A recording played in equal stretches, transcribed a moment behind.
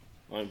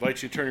I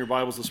invite you to turn your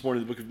Bibles this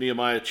morning to the book of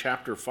Nehemiah,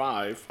 chapter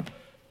 5.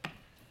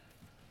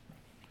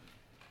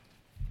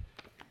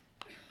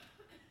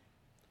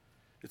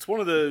 It's one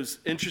of those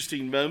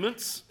interesting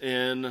moments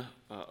in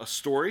a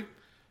story,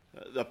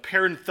 a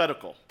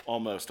parenthetical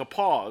almost, a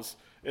pause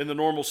in the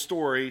normal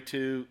story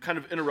to kind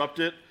of interrupt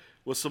it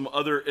with some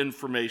other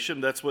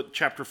information. That's what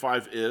chapter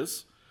 5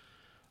 is.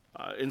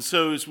 And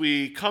so as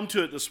we come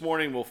to it this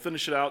morning, we'll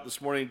finish it out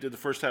this morning, did the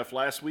first half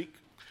last week.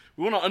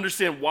 We want to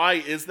understand why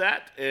is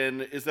that,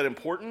 and is that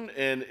important,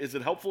 and is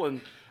it helpful? And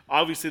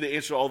obviously the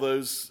answer to all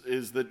those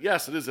is that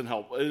yes, it is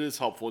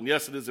helpful, and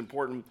yes, it is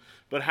important,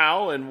 but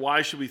how and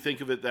why should we think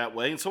of it that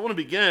way? And so I want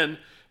to begin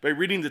by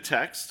reading the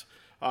text,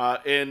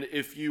 and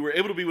if you were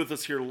able to be with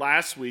us here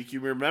last week, you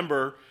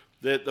remember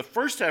that the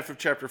first half of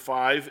chapter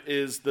 5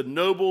 is the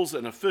nobles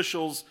and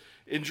officials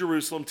in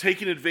Jerusalem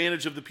taking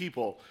advantage of the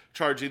people,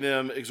 charging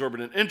them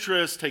exorbitant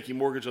interest, taking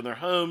mortgage on their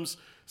homes,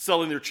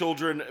 selling their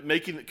children,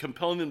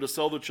 compelling them to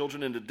sell their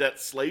children into debt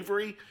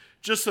slavery,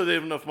 just so they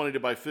have enough money to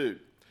buy food.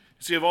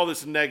 So you have all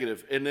this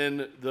negative. And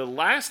then the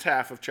last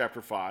half of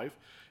chapter 5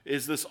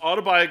 is this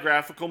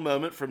autobiographical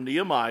moment from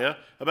Nehemiah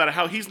about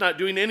how he's not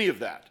doing any of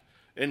that.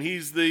 And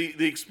he's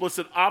the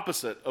explicit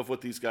opposite of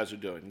what these guys are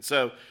doing. And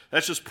so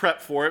that's just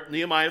prep for it.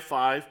 Nehemiah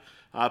 5,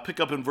 pick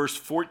up in verse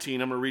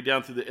 14. I'm going to read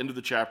down through the end of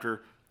the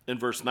chapter in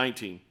verse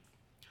 19.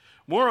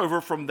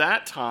 Moreover, from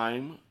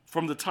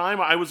the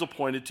time I was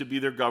appointed to be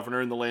their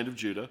governor in the land of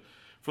Judah,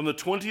 from the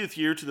 20th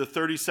year to the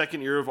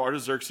 32nd year of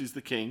Artaxerxes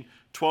the king,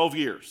 12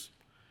 years.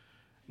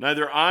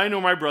 Neither I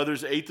nor my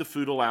brothers ate the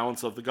food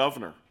allowance of the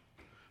governor.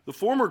 The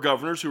former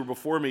governors who were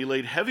before me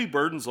laid heavy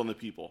burdens on the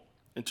people,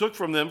 and took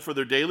from them for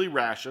their daily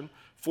ration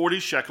 40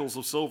 shekels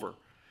of silver.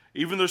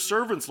 Even their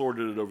servants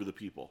lorded it over the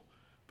people.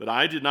 But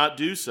I did not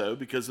do so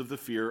because of the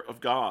fear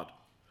of God.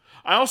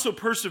 I also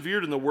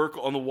persevered in the work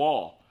on the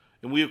wall,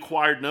 and we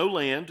acquired no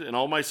land, and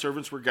all my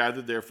servants were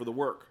gathered there for the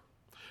work.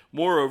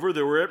 Moreover,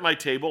 there were at my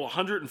table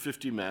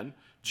 150 men,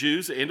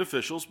 Jews and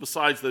officials,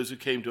 besides those who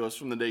came to us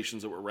from the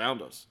nations that were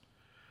around us.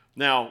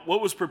 Now,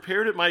 what was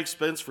prepared at my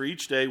expense for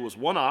each day was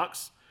 1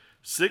 ox,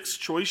 6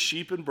 choice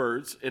sheep and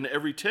birds, and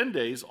every 10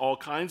 days all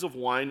kinds of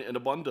wine in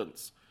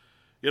abundance.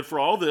 Yet for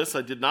all this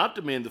I did not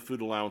demand the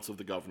food allowance of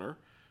the governor,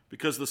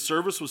 because the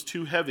service was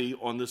too heavy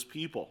on this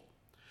people.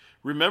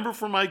 Remember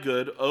for my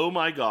good, O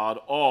my God,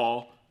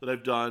 all that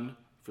I've done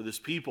for this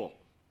people.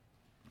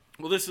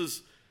 Well, this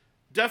is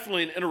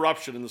definitely an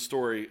interruption in the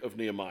story of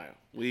Nehemiah.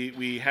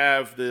 We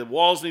have the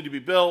walls need to be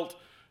built.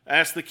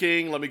 Ask the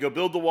king, let me go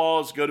build the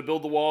walls, go to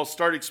build the walls,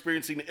 start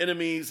experiencing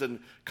enemies and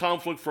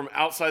conflict from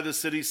outside the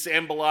city,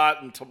 Sanballat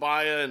and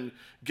Tobiah and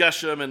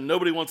Geshem, and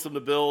nobody wants them to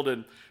build.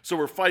 And so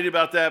we're fighting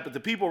about that, but the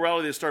people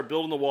rally, they start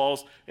building the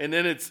walls, and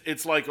then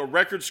it's like a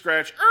record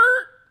scratch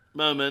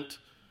moment.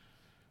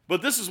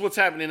 But this is what's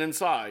happening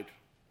inside.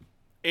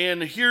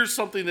 And here's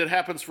something that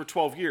happens for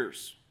 12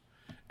 years.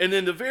 And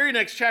then the very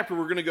next chapter,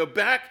 we're going to go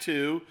back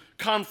to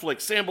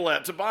conflict,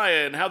 Sanballat,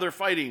 Tobiah, and how they're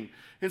fighting.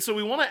 And so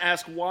we want to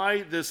ask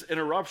why this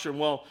interruption.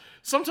 Well,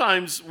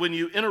 sometimes when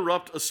you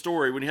interrupt a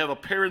story, when you have a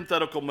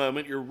parenthetical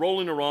moment, you're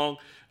rolling along,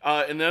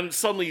 and then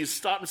suddenly you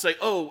stop and say,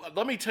 oh,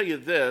 let me tell you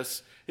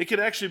this. It can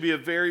actually be a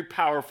very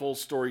powerful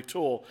story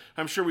tool.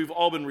 I'm sure we've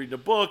all been reading a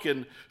book,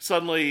 and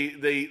suddenly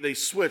they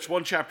switch.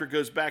 One chapter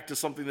goes back to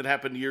something that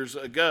happened years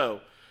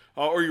ago.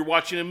 Or you're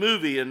watching a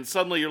movie and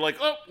suddenly you're like,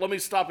 oh, let me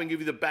stop and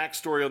give you the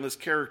backstory on this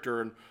character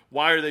and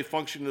why are they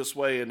functioning this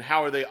way and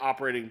how are they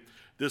operating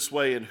this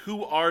way and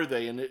who are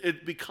they? And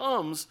it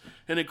becomes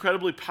an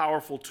incredibly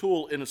powerful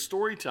tool in a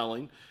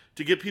storytelling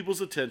to get people's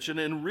attention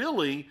and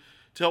really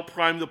to help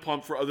prime the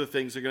pump for other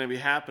things that are going to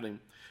be happening.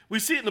 We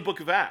see it in the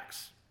book of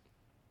Acts.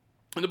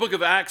 In the book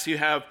of Acts, you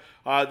have,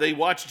 they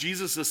watch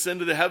Jesus ascend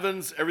to the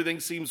heavens.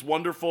 Everything seems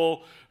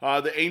wonderful.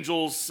 The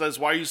angel says,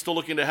 why are you still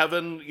looking to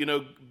heaven?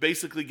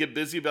 Basically get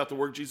busy about the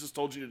work Jesus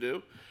told you to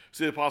do.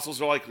 So the apostles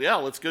are like, yeah,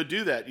 let's go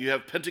do that. You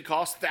have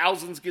Pentecost,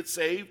 thousands get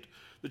saved.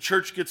 The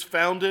church gets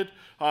founded.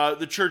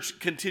 The church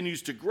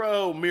continues to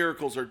grow.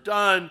 Miracles are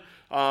done.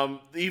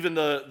 Even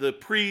the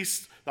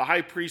priests, the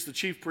high priest, the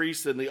chief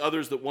priest, and the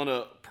others that want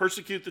to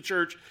persecute the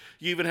church.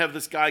 You even have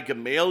this guy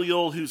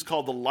Gamaliel, who's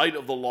called the light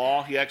of the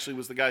law. He actually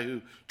was the guy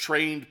who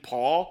trained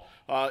Paul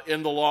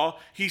in the law.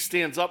 He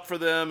stands up for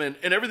them, and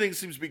everything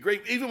seems to be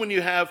great. Even when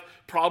you have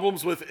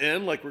problems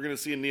within, like we're going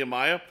to see in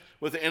Nehemiah,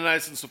 with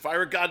Ananias and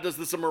Sapphira, God does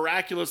this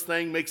miraculous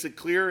thing, makes it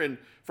clear, and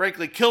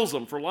frankly kills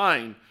them for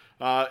lying.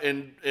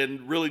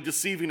 And really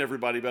deceiving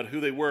everybody about who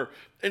they were.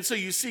 And so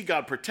you see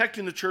God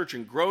protecting the church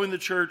and growing the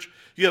church.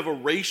 You have a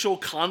racial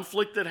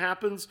conflict that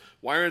happens.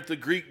 Why aren't the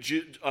Greek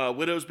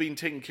widows being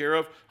taken care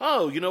of?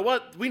 Oh, you know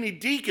what? We need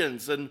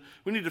deacons, and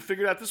we need to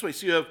figure it out this way.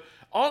 So you have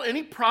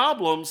any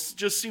problems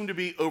just seem to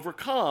be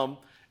overcome,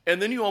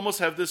 and then you almost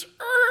have this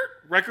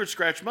record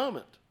scratch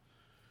moment.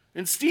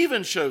 And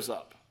Stephen shows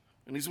up,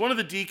 and he's one of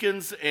the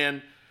deacons,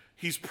 and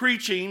he's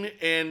preaching,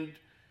 and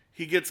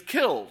he gets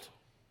killed.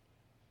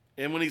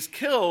 And when he's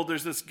killed,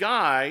 there's this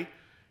guy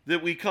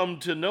that we come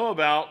to know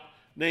about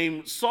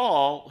named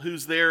Saul,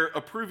 who's there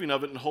approving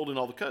of it and holding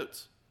all the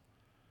coats.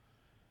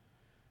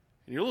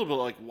 And you're a little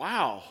bit like,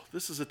 wow,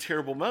 this is a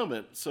terrible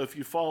moment. So if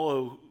you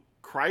follow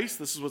Christ,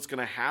 this is what's going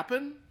to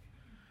happen.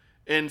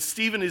 And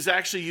Stephen is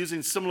actually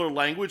using similar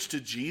language to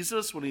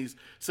Jesus when he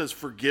says,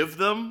 forgive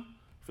them,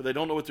 for they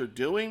don't know what they're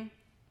doing.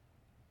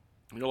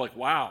 And you're like,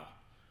 wow,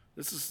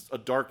 this is a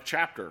dark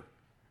chapter.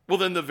 Well,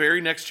 then the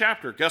very next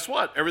chapter, guess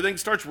what? Everything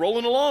starts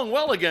rolling along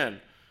well again.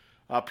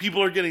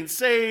 People are getting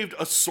saved.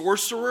 A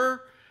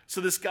sorcerer,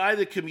 so this guy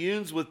that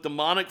communes with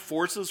demonic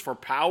forces for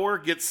power,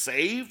 gets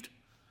saved.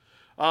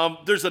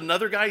 There's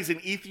another guy, he's an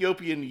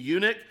Ethiopian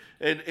eunuch,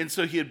 and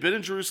so he had been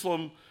in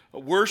Jerusalem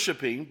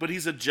worshiping, but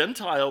he's a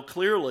Gentile,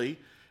 clearly.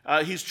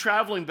 He's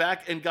traveling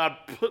back, and God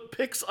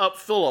picks up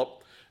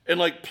Philip and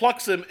like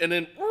plucks him and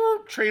then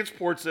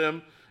transports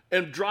him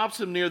and drops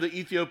him near the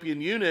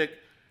Ethiopian eunuch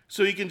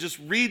so he can just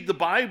read the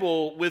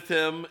Bible with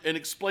him and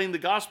explain the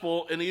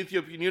gospel, and the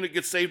Ethiopian eunuch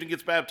gets saved and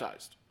gets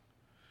baptized.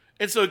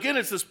 And so again,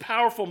 it's this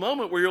powerful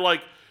moment where you're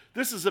like,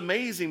 this is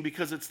amazing,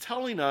 because it's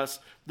telling us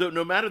that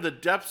no matter the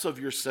depths of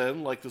your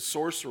sin, like the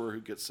sorcerer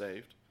who gets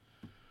saved,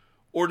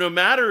 or no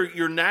matter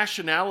your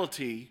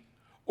nationality,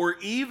 or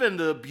even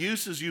the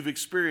abuses you've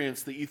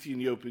experienced, the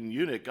Ethiopian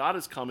eunuch, God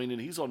is coming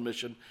and he's on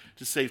mission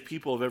to save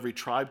people of every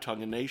tribe,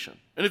 tongue, and nation.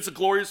 And it's a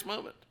glorious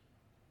moment.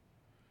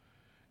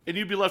 And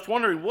you'd be left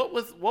wondering, what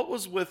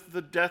was with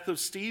the death of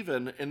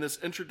Stephen and this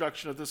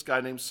introduction of this guy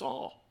named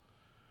Saul?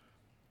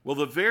 Well,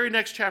 the very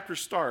next chapter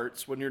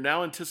starts when you're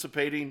now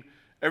anticipating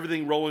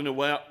everything rolling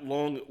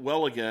along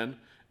well again,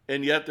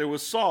 and yet there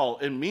was Saul,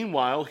 and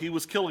meanwhile, he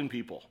was killing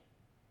people.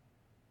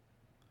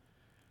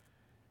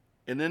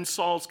 And then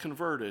Saul's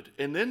converted.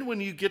 And then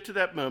when you get to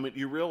that moment,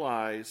 you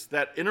realize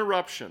that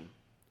interruption,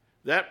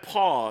 that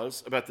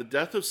pause about the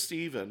death of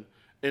Stephen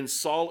and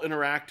Saul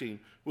interacting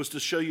was to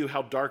show you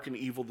how dark and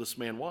evil this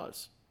man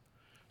was,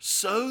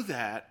 so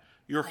that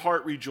your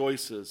heart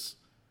rejoices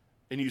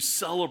and you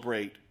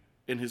celebrate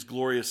in his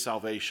glorious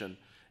salvation.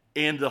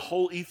 And the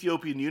whole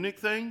Ethiopian eunuch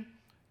thing,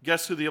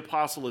 guess who the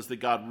apostle is that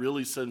God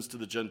really sends to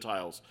the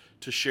Gentiles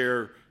to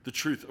share the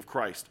truth of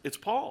Christ? It's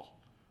Paul,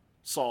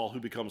 Saul, who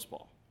becomes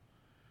Paul.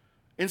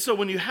 And so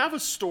when you have a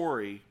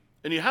story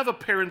and you have a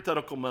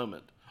parenthetical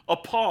moment, a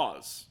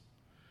pause,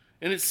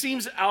 and it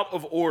seems out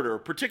of order,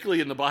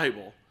 particularly in the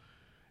Bible,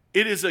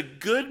 it is a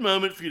good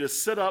moment for you to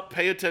sit up,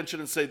 pay attention,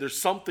 and say, there's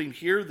something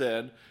here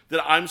then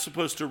that I'm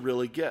supposed to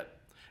really get.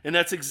 And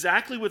that's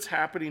exactly what's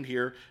happening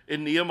here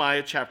in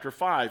Nehemiah chapter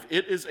 5.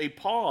 It is a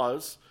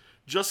pause,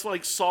 just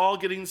like Saul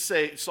getting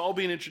saved, Saul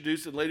being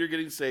introduced and later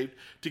getting saved,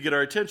 to get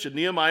our attention.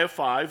 Nehemiah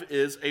 5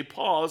 is a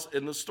pause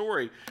in the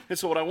story. And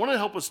so what I want to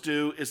help us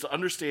do is to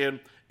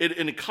understand it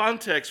in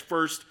context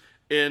first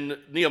in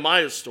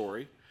Nehemiah's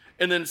story,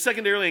 and then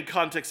secondarily in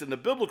context in the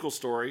biblical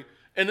story,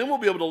 and then we'll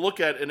be able to look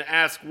at and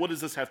ask, what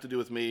does this have to do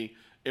with me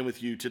and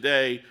with you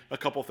today, a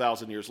couple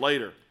thousand years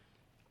later?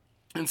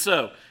 And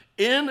so,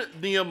 in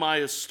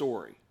Nehemiah's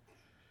story,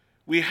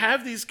 we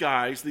have these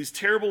guys, these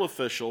terrible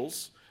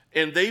officials,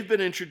 and they've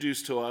been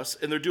introduced to us,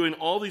 and they're doing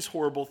all these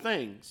horrible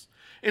things.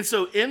 And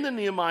so in the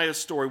Nehemiah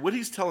story, what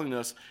he's telling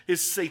us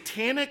is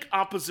satanic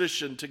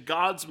opposition to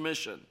God's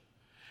mission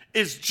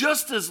is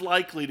just as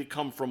likely to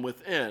come from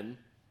within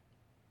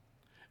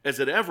as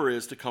it ever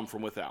is to come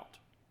from without.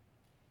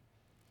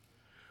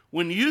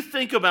 When you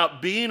think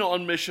about being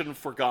on mission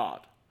for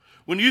God,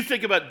 when you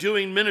think about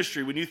doing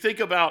ministry, when you think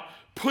about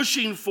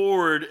pushing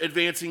forward,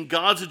 advancing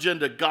God's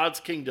agenda, God's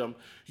kingdom,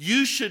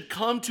 you should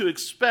come to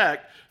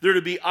expect there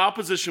to be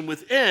opposition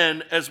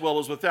within as well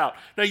as without.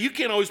 Now, you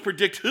can't always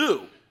predict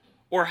who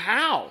or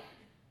how,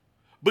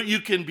 but you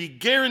can be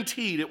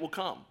guaranteed it will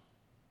come.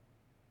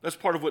 That's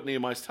part of what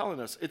Nehemiah is telling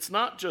us. It's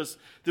not just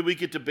that we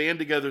get to band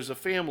together as a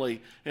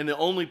family and the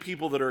only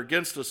people that are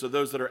against us are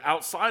those that are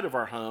outside of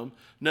our home.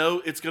 No,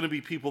 it's going to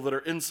be people that are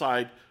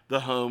inside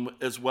the home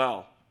as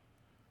well.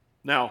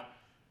 Now,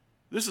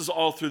 this is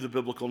all through the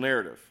biblical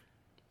narrative.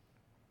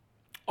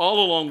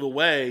 All along the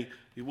way,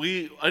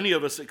 any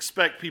of us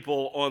expect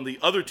people on the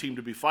other team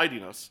to be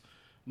fighting us.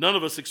 None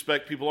of us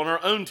expect people on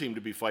our own team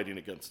to be fighting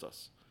against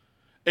us.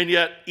 And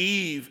yet,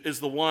 Eve is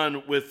the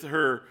one with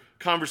her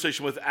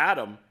conversation with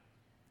Adam.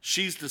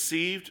 She's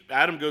deceived.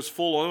 Adam goes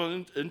full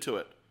on into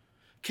it.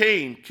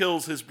 Cain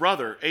kills his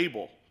brother,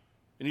 Abel.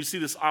 And you see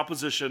this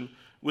opposition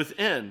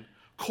within.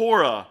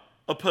 Korah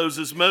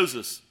opposes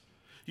Moses.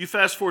 You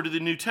fast forward to the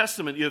New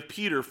Testament, you have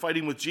Peter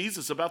fighting with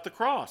Jesus about the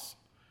cross.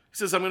 He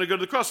says, I'm going to go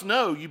to the cross.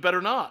 No, you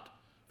better not.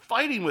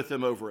 Fighting with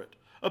him over it.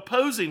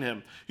 Opposing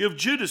him. You have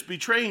Judas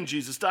betraying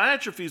Jesus.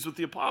 Diotrephes with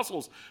the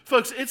apostles.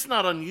 Folks, it's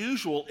not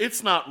unusual.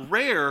 It's not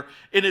rare.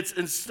 And it's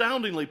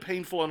astoundingly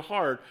painful and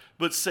hard.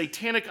 But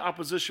satanic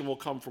opposition will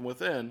come from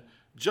within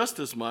just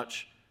as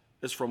much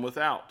as from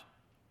without.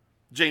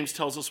 James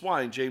tells us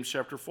why in James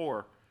chapter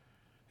 4.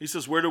 He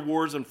says, where do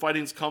wars and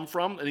fightings come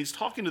from? And he's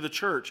talking to the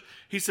church.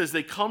 He says,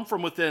 they come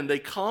from within. They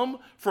come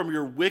from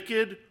your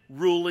wicked,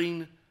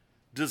 ruling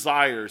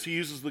desires. He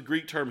uses the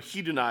Greek term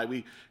hedonai.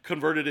 We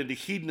convert it into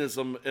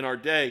hedonism in our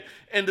day.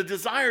 And the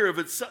desire of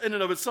itself, in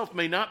and of itself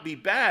may not be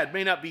bad,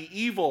 may not be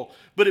evil,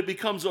 but it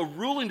becomes a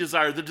ruling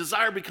desire. The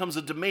desire becomes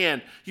a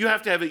demand. You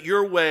have to have it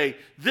your way,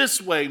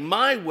 this way,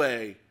 my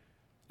way.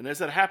 And as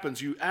that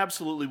happens, you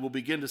absolutely will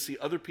begin to see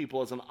other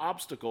people as an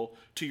obstacle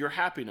to your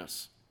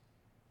happiness.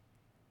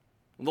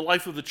 In the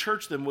life of the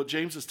church, then, what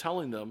James is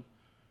telling them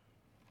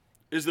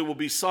is there will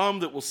be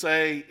some that will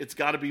say, it's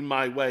got to be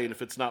my way, and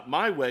if it's not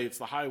my way, it's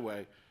the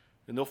highway,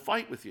 and they'll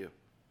fight with you.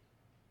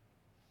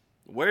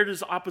 Where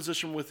does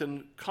opposition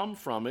within come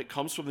from? It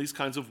comes from these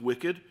kinds of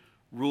wicked,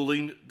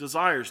 ruling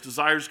desires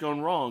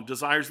going wrong,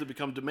 desires that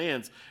become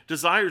demands,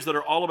 desires that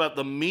are all about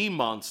the me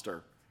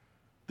monster.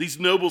 These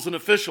nobles and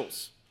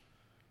officials,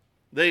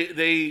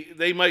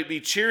 they might be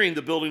cheering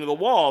the building of the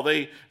wall.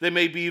 They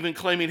may be even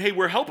claiming, hey,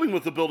 we're helping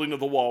with the building of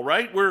the wall,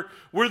 right?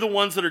 We're the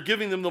ones that are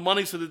giving them the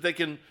money so that they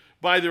can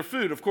buy their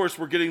food. Of course,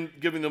 we're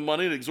giving them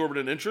money at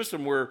exorbitant interest,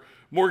 and we're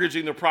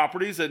mortgaging their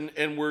properties,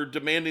 and we're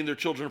demanding their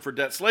children for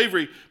debt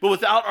slavery. But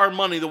without our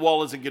money, the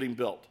wall isn't getting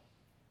built.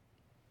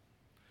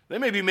 They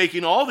may be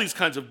making all these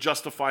kinds of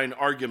justifying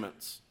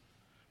arguments.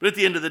 But at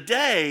the end of the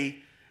day,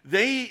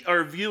 they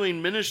are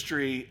viewing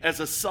ministry as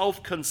a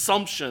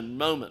self-consumption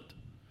moment.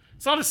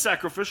 It's not a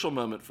sacrificial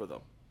moment for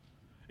them.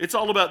 It's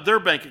all about their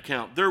bank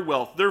account, their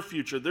wealth, their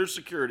future, their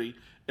security,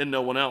 and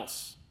no one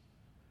else.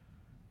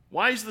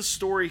 Why is the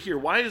story here?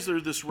 Why is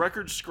there this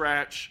record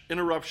scratch,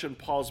 interruption,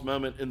 pause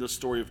moment in the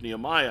story of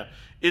Nehemiah?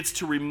 It's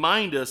to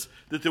remind us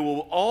that there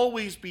will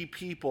always be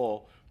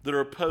people that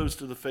are opposed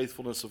to the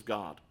faithfulness of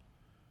God,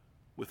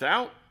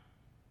 without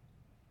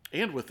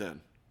and within.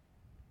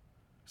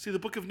 See, the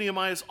book of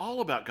Nehemiah is all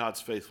about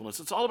God's faithfulness.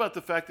 It's all about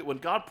the fact that when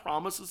God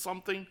promises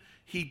something,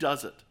 he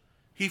does it.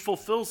 He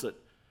fulfills it.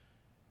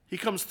 He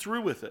comes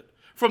through with it.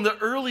 From the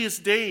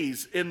earliest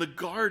days in the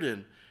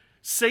garden,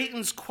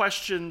 Satan's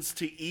questions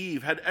to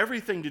Eve had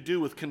everything to do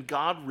with, can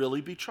God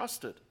really be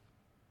trusted?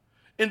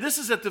 And this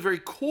is at the very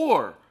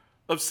core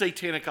of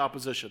satanic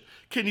opposition.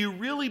 Can you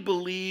really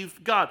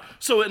believe God?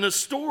 So in a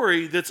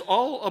story that's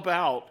all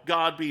about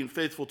God being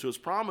faithful to his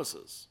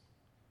promises,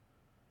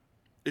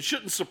 it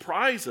shouldn't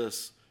surprise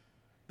us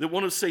that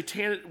one of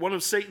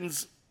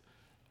Satan's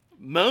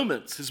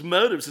moments, his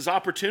motives, his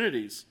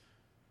opportunities,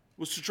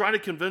 was to try to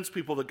convince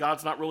people that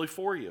God's not really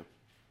for you.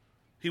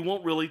 He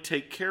won't really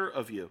take care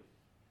of you.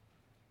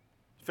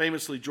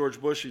 Famously, George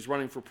Bush, he's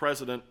running for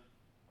president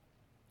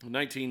in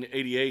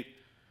 1988,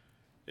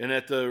 and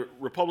at the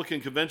Republican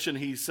convention,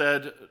 he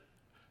said,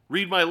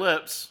 read my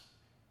lips,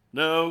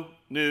 no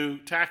new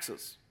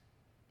taxes.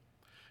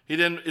 He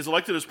then is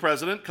elected as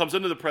president, comes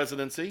into the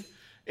presidency,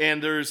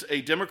 and there's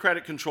a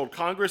Democratic-controlled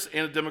Congress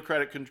and a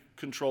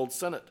Democratic-controlled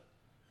Senate.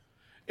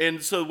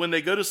 And so when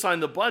they go to sign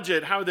the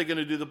budget, how are they going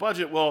to do the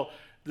budget? Well,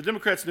 the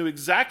Democrats knew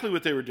exactly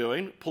what they were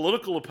doing,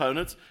 political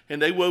opponents,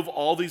 and they wove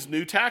all these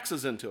new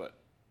taxes into it.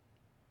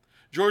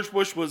 George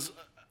Bush was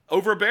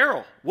over a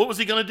barrel. What was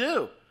he going to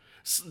do?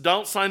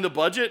 Don't sign the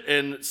budget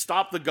and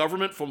stop the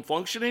government from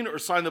functioning, or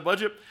sign the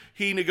budget?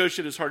 He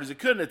negotiated as hard as he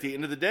could, and at the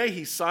end of the day,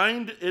 he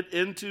signed it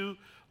into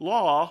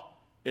law,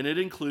 and it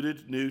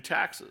included new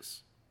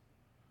taxes.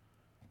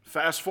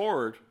 Fast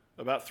forward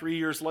about 3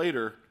 years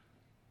later,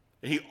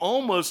 he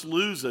almost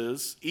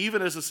loses,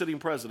 even as a sitting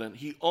president,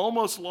 he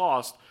almost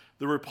lost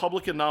the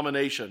Republican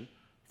nomination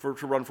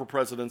to run for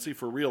presidency,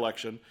 for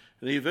re-election,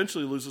 and he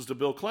eventually loses to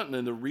Bill Clinton.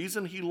 And the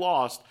reason he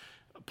lost,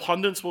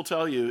 pundits will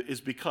tell you, is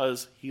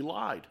because he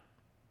lied.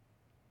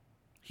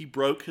 He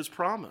broke his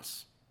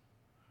promise.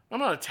 I'm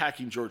not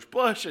attacking George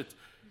Bush,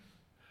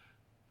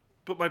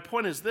 but my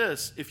point is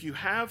this: if you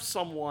have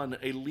someone,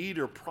 a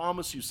leader,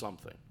 promise you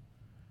something,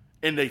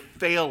 and they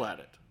fail at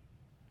it,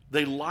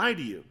 they lie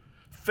to you,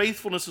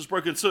 faithfulness is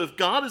broken. So if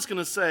God is going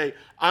to say,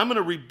 I'm going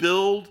to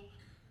rebuild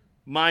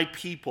my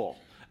people,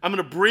 I'm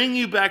going to bring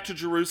you back to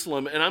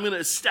Jerusalem, and I'm going to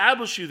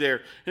establish you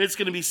there, and it's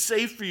going to be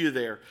safe for you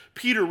there.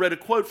 Peter read a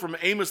quote from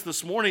Amos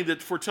this morning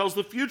that foretells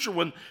the future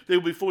when they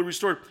will be fully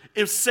restored.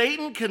 If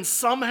Satan can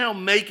somehow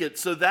make it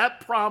so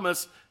that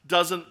promise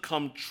doesn't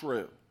come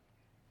true,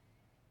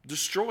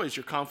 destroys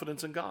your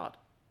confidence in God.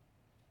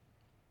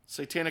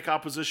 Satanic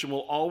opposition will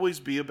always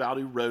be about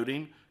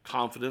eroding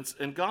confidence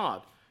in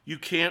God. You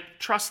can't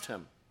trust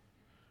him.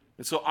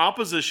 And so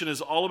opposition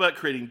is all about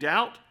creating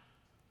doubt,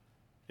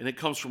 and it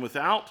comes from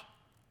without.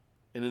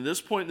 And in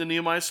this point in the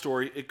Nehemiah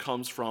story, it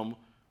comes from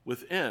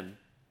within.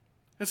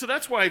 And so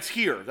that's why it's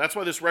here. That's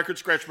why this record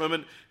scratch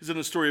moment is in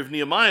the story of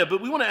Nehemiah.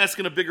 But we want to ask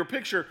in a bigger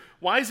picture,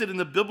 why is it in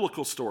the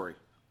biblical story?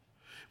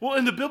 Well,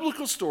 in the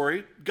biblical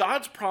story,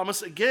 God's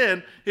promise,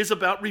 again, is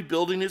about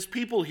rebuilding his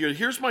people here.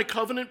 Here's my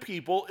covenant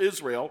people,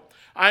 Israel.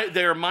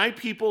 They are my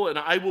people, and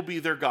I will be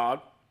their God.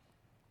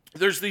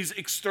 There's these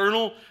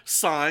external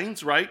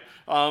signs, right?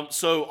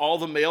 So all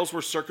the males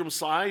were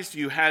circumcised.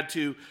 You had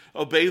to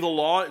obey the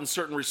law in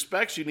certain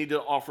respects. You needed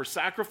to offer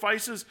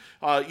sacrifices.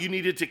 You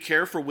needed to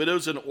care for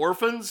widows and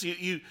orphans.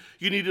 You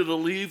needed to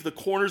leave the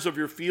corners of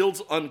your fields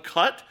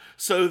uncut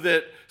so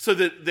that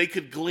they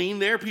could glean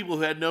there. People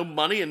who had no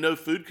money and no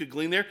food could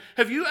glean there.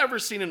 Have you ever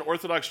seen an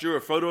Orthodox Jew,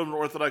 a photo of an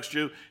Orthodox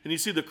Jew, and you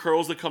see the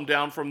curls that come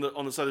down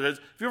on the side of their heads?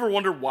 Have you ever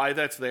wondered why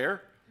that's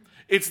there?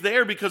 It's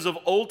there because of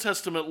Old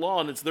Testament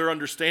law, and it's their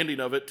understanding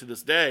of it to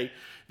this day,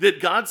 that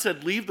God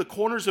said, leave the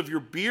corners of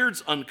your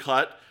beards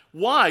uncut.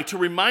 Why? To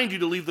remind you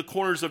to leave the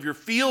corners of your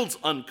fields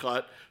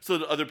uncut so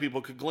that other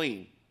people could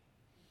glean.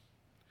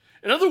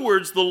 In other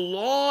words, the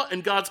law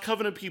and God's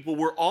covenant people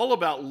were all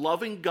about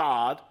loving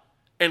God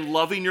and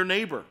loving your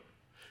neighbor,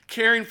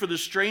 caring for the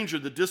stranger,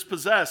 the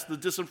dispossessed, the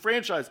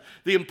disenfranchised,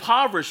 the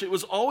impoverished. It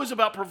was always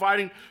about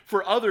providing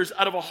for others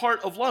out of a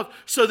heart of love,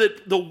 so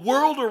that the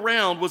world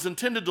around was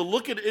intended to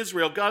look at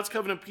Israel, God's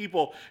covenant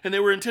people, and they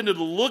were intended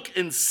to look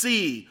and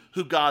see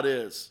who God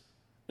is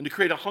and to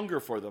create a hunger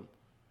for them,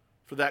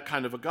 for that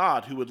kind of a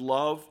God who would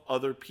love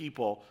other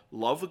people,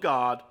 love the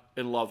God,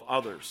 and love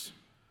others.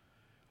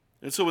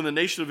 And so when the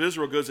nation of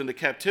Israel goes into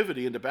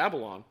captivity, into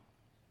Babylon,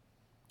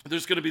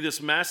 there's going to be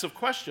this massive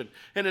question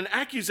and an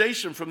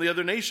accusation from the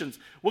other nations.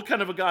 What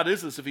kind of a God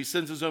is this if he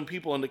sends his own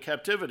people into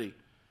captivity?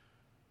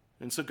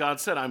 And so God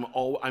said, I'm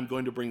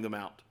going to bring them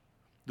out.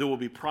 There will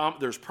be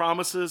there's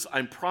promises.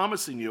 I'm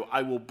promising you,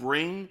 I will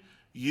bring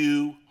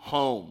you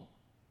home.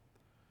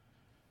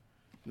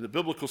 In the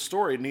biblical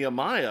story,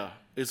 Nehemiah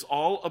is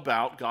all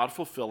about God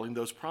fulfilling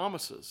those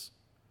promises.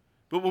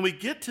 But when we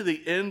get to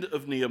the end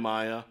of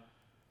Nehemiah,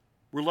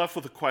 we're left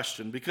with a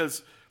question,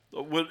 because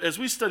as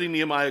we study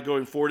Nehemiah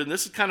going forward, and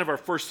this is kind of our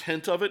first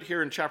hint of it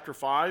here in chapter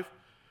 5,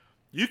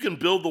 you can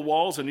build the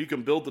walls and you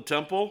can build the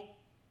temple,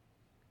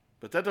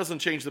 but that doesn't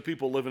change the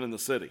people living in the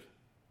city.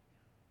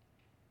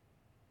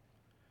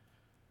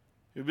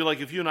 It would be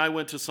like if you and I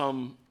went to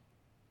some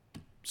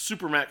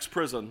supermax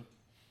prison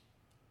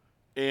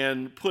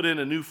and put in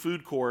a new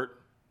food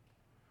court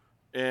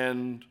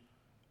and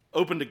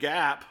opened a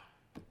Gap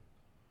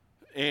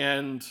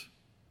and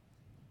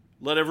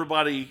let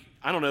everybody,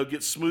 I don't know,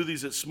 get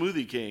smoothies at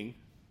Smoothie King.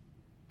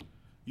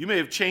 You may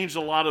have changed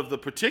a lot of the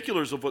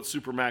particulars of what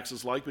Supermax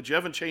is like, but you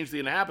haven't changed the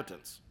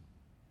inhabitants.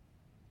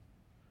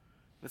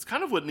 That's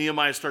kind of what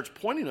Nehemiah starts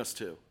pointing us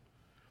to.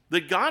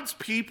 That God's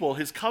people,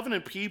 his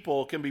covenant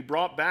people, can be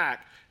brought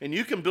back, and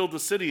you can build the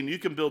city and you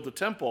can build the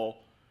temple,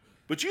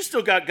 but you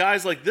still got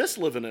guys like this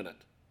living in it.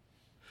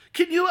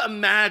 Can you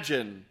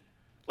imagine?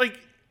 Like,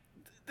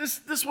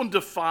 this one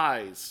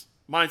defies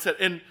mindset.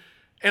 And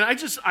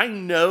I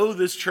know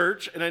this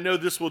church, and I know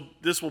this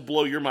will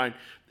blow your mind.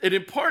 And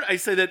in part, I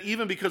say that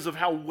even because of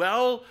how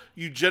well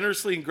you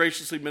generously and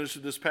graciously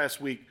ministered this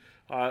past week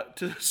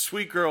to the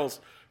sweet girls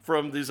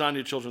from the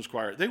Zania Children's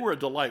Choir. They were a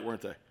delight,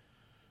 weren't they?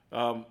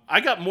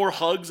 I got more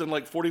hugs in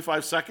like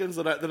 45 seconds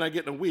than I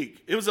get in a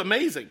week. It was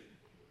amazing.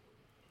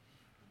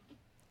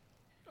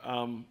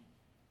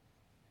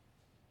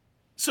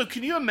 So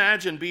can you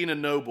imagine being a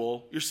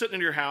noble? You're sitting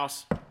in your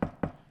house,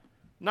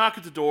 knock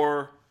at the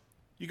door,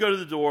 you go to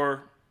the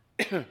door,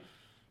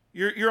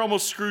 you're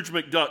almost Scrooge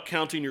McDuck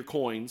counting your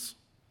coins.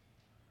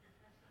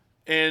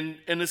 And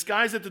this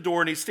guy's at the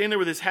door, and he's standing there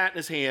with his hat in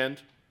his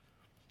hand,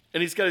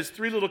 and he's got his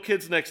 3 little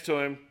kids next to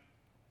him.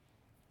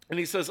 And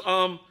he says,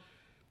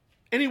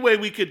 any way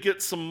we could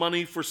get some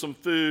money for some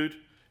food?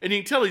 And you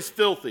can tell he's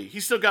filthy.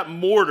 He's still got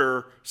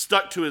mortar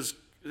stuck to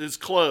his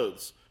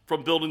clothes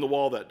from building the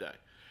wall that day.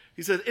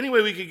 He says, any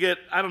way we could get,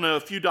 I don't know, a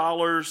few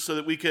dollars so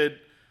that we could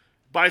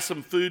buy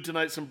some food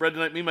tonight, some bread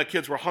tonight. Me and my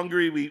kids were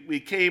hungry. We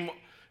came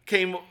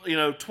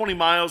 20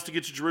 miles to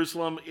get to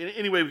Jerusalem.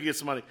 Any way we could get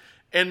some money.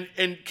 And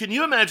can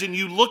you imagine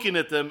you looking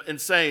at them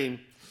and saying,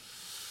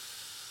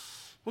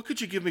 what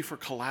could you give me for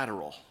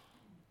collateral?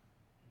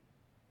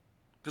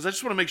 Because I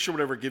just want to make sure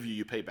whatever I give you,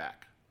 you pay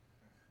back.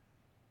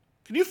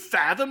 Can you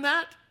fathom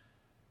that?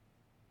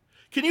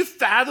 Can you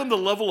fathom the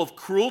level of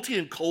cruelty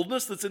and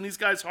coldness that's in these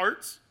guys'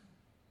 hearts?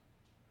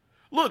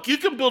 Look, you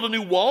can build a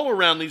new wall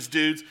around these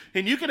dudes,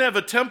 and you can have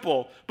a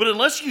temple, but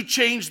unless you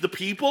change the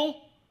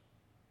people,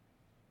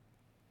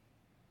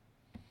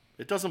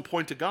 it doesn't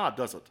point to God,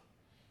 does it?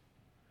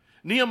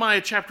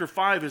 Nehemiah chapter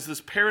 5 is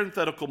this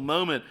parenthetical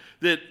moment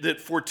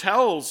that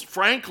foretells,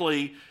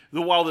 frankly,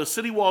 that while the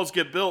city walls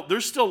get built,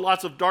 there's still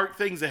lots of dark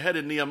things ahead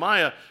in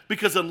Nehemiah,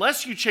 because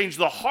unless you change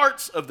the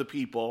hearts of the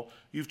people,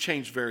 you've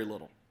changed very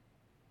little.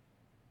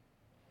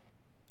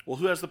 Well,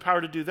 who has the power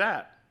to do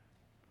that?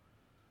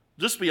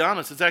 Just be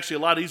honest, it's actually a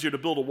lot easier to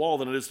build a wall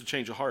than it is to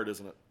change a heart,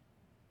 isn't it?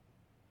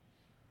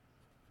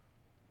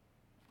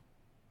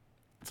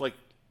 It's like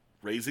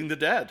raising the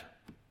dead.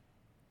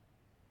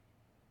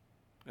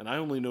 And I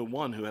only know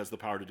one who has the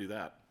power to do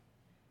that.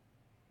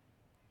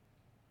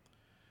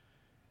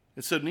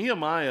 And so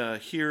Nehemiah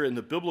here in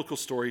the biblical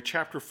story,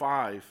 chapter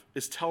 5,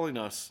 is telling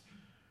us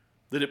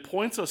that it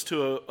points us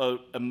to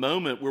a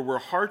moment where our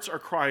hearts are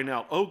crying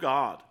out, oh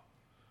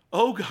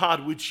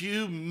God, would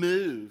you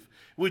move?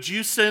 Would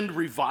you send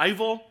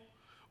revival?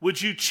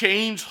 Would you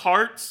change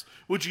hearts?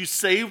 Would you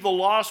save the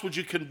lost? Would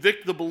you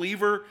convict the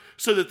believer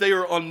so that they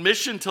are on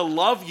mission to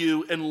love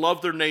you and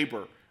love their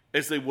neighbor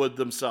as they would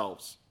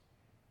themselves?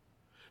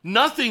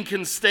 Nothing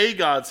can stay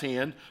God's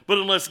hand, but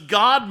unless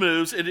God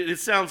moves, and it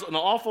sounds an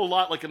awful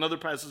lot like another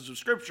passage of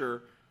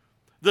Scripture,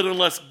 that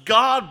unless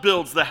God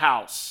builds the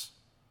house,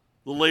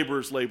 the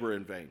laborers labor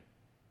in vain.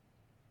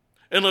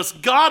 Unless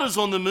God is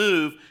on the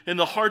move in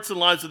the hearts and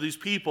lives of these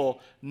people,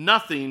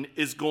 nothing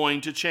is going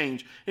to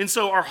change. And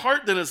so our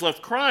heart then is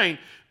left crying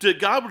that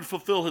God would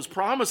fulfill his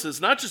promises,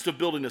 not just of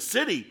building a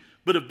city,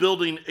 but of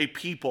building a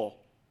people.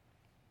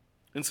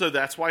 And so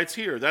that's why it's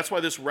here. That's why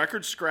this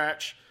record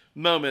scratch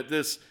moment,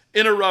 this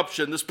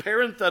interruption, this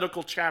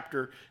parenthetical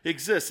chapter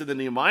exists in the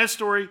Nehemiah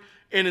story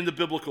and in the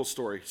biblical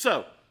story.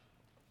 So,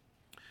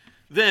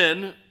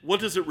 then, what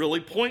does it really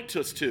point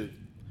us to?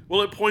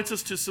 Well, it points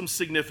us to some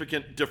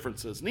significant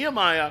differences.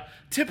 Nehemiah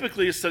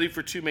typically is studied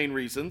for two main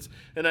reasons.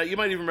 And you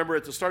might even remember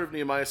at the start of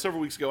Nehemiah,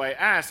 several weeks ago, I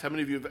asked how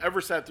many of you have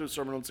ever sat through a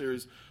sermon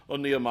series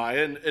on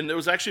Nehemiah, and there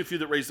was actually a few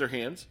that raised their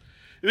hands.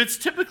 It's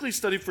typically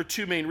studied for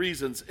two main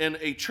reasons. In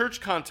a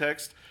church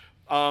context,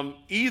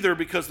 either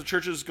because the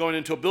church is going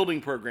into a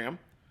building program,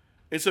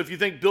 and so if you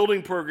think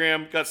building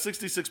program, got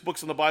 66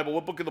 books in the Bible,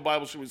 what book of the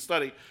Bible should we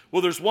study?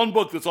 Well, there's one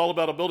book that's all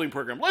about a building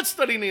program. Let's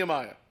study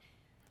Nehemiah.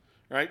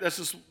 Right? That's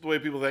just the way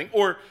people think.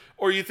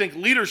 Or you think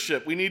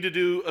leadership. We need to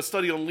do a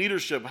study on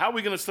leadership. How are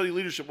we going to study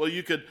leadership? Well,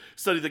 you could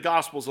study the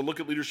Gospels and look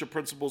at leadership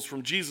principles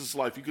from Jesus'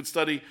 life. You could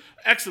study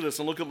Exodus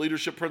and look at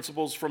leadership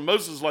principles from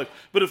Moses' life.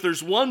 But if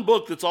there's one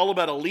book that's all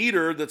about a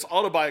leader that's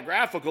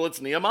autobiographical,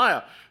 it's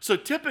Nehemiah. So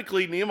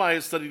typically, Nehemiah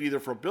is studied either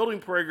for a building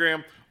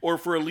program or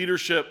for a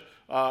leadership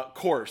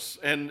course.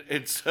 And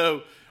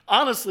so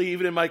honestly,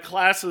 even in my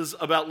classes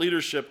about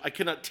leadership, I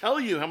cannot tell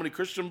you how many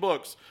Christian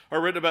books are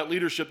written about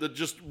leadership that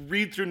just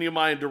read through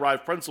Nehemiah and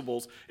derive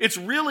principles. It's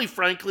really,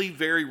 frankly,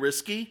 very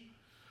risky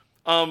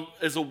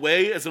as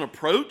an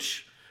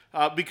approach,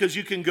 because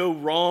you can go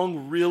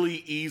wrong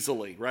really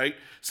easily, right?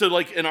 So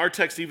like in our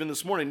text even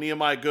this morning,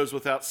 Nehemiah goes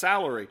without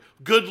salary.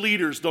 Good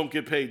leaders don't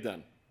get paid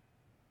then.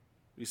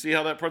 You see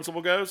how that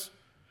principle goes?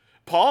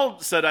 Paul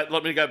said,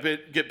 let me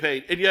get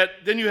paid. And yet,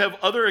 then you have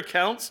other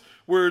accounts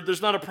where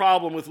there's not a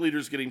problem with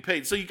leaders getting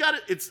paid. So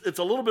it's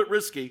a little bit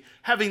risky.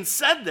 Having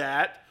said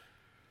that,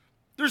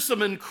 there's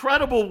some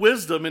incredible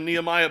wisdom in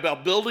Nehemiah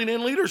about building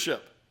and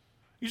leadership.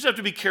 You just have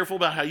to be careful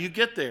about how you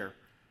get there.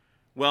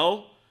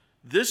 Well,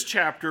 this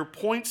chapter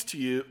points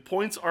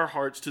our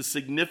hearts to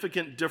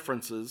significant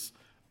differences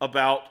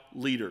about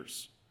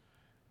leaders.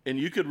 And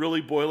you could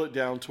really boil it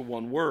down to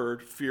one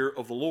word: fear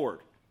of the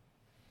Lord.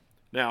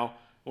 Now,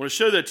 I want to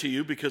show that to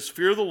you because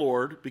fear of the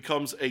Lord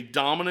becomes a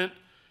dominant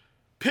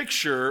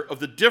picture of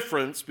the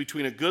difference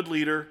between a good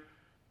leader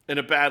and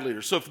a bad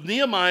leader. So if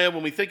Nehemiah,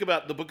 when we think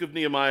about the book of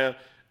Nehemiah,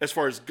 as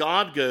far as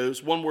God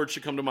goes, one word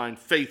should come to mind: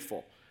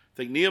 faithful.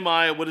 Think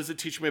Nehemiah, what does it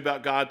teach me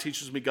about God? It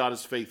teaches me God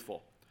is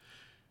faithful.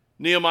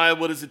 Nehemiah,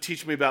 what does it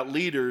teach me about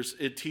leaders?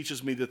 It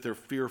teaches me that they're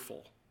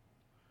fearful.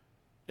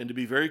 And to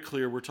be very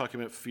clear, we're talking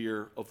about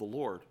fear of the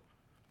Lord.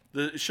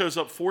 It shows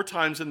up 4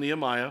 times in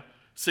Nehemiah.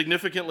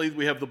 Significantly,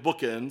 we have the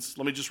bookends.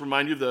 Let me just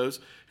remind you of those.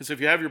 And so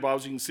if you have your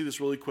Bibles, you can see this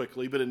really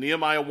quickly. But in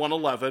Nehemiah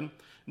 1:11,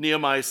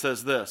 Nehemiah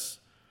says this: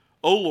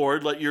 "O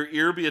Lord, let your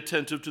ear be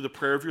attentive to the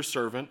prayer of your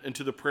servant and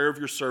to the prayer of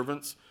your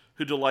servants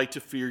who delight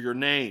to fear your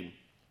name.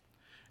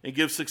 And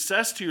give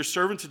success to your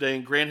servant today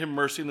and grant him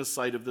mercy in the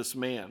sight of this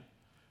man."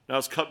 Now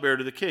it's cupbearer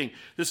to the king.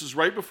 This is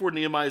right before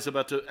Nehemiah is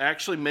about to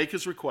actually make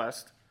his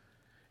request.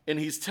 And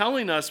he's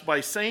telling us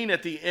by saying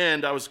at the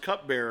end, "I was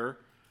cupbearer,"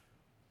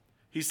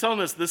 he's telling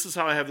us this is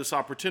how I have this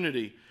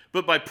opportunity.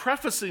 But by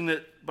prefacing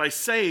it by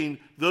saying,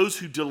 "those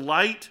who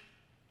delight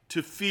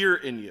to fear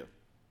in you."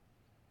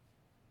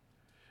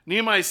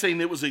 Nehemiah is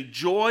saying it was a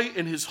joy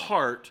in his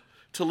heart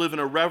to live in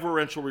a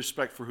reverential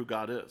respect for who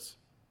God is.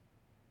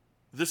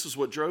 This is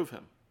what drove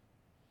him.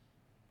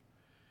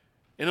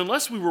 And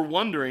unless we were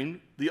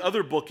wondering, the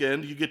other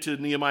bookend, you get to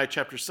Nehemiah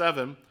chapter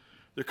 7,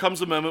 there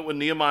comes a moment when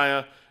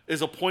Nehemiah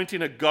is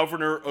appointing a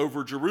governor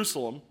over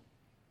Jerusalem.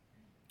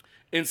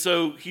 And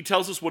so he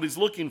tells us what he's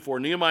looking for.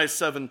 Nehemiah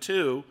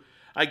 7:2,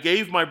 "I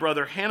gave my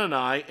brother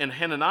Hanani and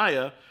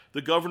Hananiah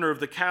the governor of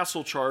the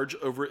castle charge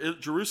over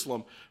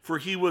Jerusalem, for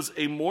he was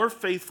a more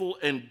faithful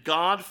and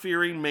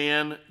God-fearing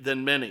man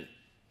than many."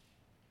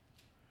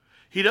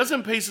 He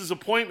doesn't base his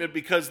appointment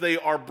because they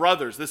are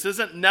brothers. This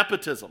isn't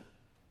nepotism.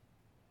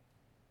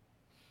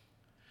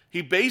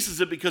 He bases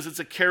it because it's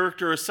a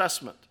character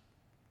assessment.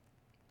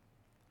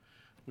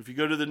 If you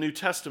go to the New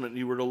Testament and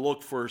you were to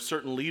look for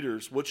certain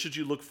leaders, what should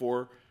you look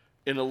for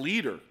in a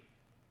leader?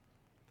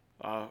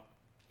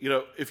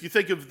 If you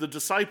think of the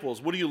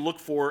disciples, what do you look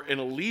for in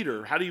a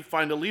leader? How do you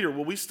find a leader?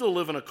 Well, we still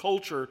live in a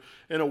culture,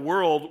 in a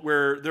world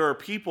where there are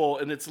people,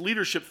 and it's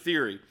leadership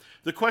theory.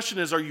 The question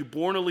is, are you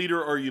born a leader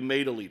or are you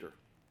made a leader?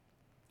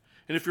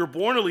 And if you're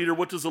born a leader,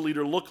 what does a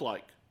leader look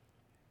like?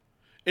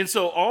 And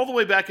so all the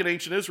way back in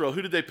ancient Israel,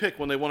 who did they pick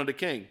when they wanted a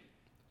king?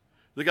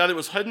 The guy that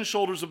was head and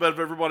shoulders above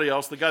everybody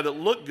else, the guy that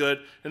looked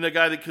good, and the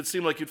guy that could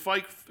seem like he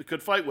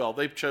could fight well.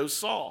 They chose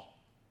Saul.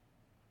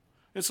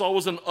 And Saul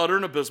was an utter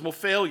and abysmal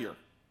failure.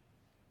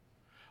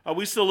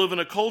 We still live in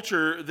a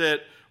culture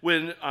that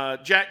when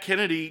Jack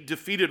Kennedy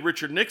defeated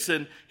Richard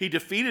Nixon, he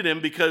defeated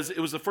him because it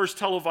was the first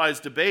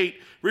televised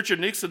debate. Richard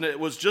Nixon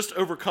was just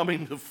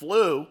overcoming the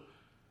flu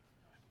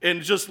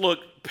and just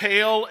looked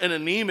pale and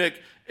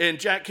anemic, and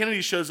Jack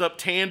Kennedy shows up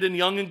tanned and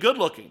young and good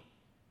looking.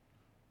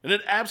 And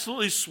it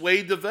absolutely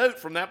swayed the vote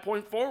from that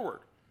point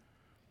forward.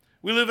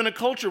 We live in a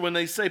culture when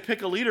they say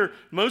pick a leader,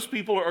 most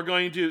people are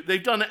going to,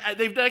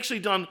 they've actually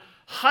done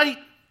height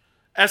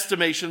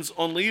estimations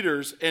on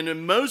leaders. And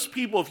in most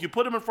people, if you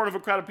put them in front of a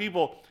crowd of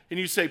people and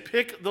you say,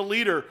 pick the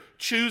leader,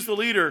 choose the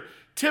leader,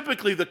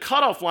 typically the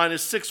cutoff line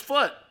is 6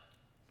 foot.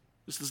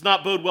 This does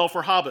not bode well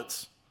for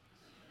hobbits,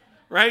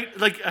 right?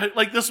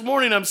 Like this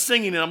morning I'm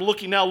singing and I'm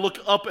look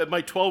up at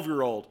my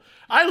 12-year-old.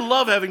 I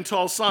love having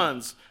tall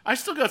sons. I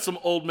still got some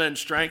old men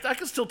strength. I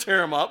can still tear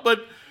them up,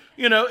 but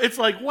it's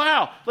like,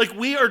 wow, like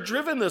we are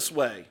driven this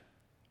way.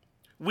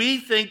 We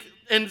think,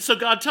 and so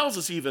God tells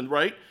us even,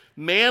 right?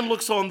 Man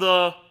looks on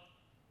the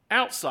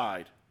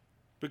outside,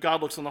 but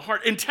God looks on the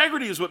heart.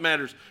 Integrity is what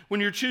matters.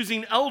 When you're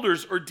choosing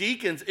elders or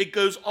deacons, it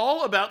goes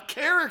all about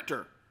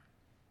character.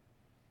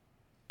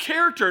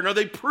 Character, and are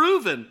they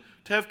proven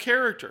to have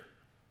character?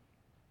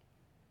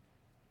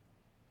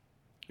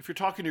 If you're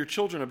talking to your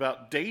children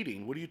about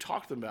dating, what do you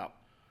talk to them about?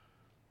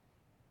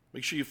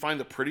 Make sure you find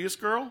the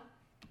prettiest girl.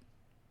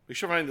 Make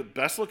sure you find the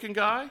best looking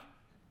guy.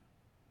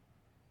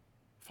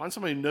 Find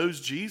somebody who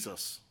knows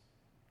Jesus,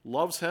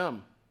 loves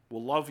him,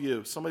 will love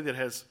you. Somebody that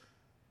has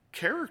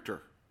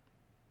character.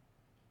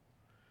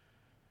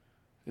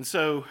 And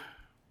so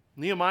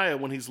Nehemiah,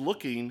 when he's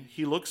looking,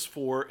 he looks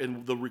for,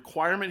 and the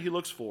requirement he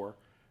looks for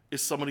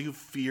is somebody who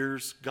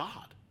fears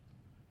God.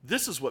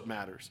 This is what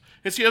matters.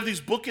 And so you have these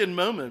bookend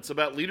moments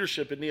about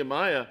leadership in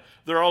Nehemiah.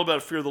 They're all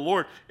about fear of the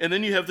Lord. And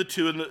then you have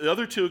the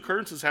other two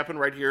occurrences happen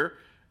right here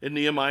in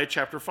Nehemiah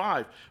chapter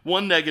 5.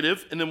 One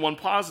negative and then one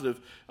positive.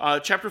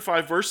 Chapter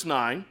 5, verse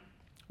 9,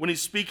 when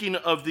he's speaking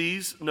of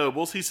these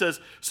nobles, he says,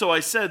 "So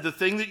I said, the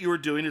thing that you are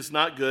doing is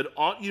not good.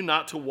 Ought you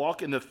not to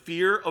walk in the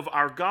fear of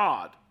our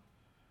God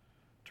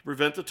to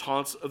prevent the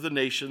taunts of the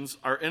nations,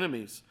 our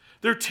enemies?"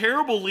 They're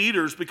terrible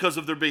leaders because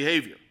of their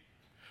behavior.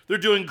 They're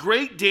doing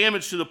great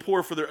damage to the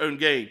poor for their own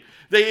gain.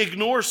 They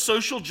ignore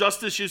social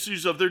justice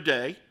issues of their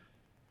day.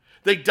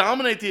 They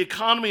dominate the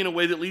economy in a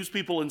way that leaves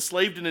people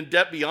enslaved and in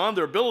debt beyond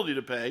their ability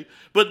to pay.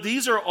 But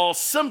these are all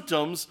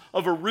symptoms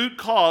of a root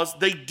cause.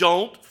 They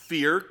don't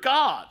fear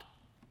God.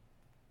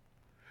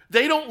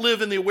 They don't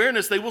live in the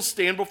awareness they will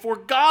stand before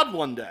God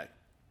one day.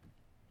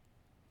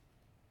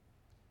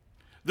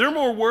 They're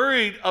more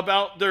worried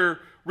about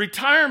their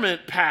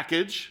retirement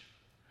package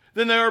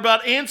than they are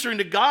about answering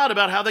to God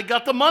about how they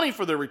got the money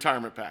for their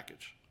retirement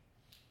package.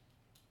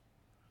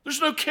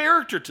 There's no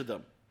character to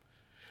them.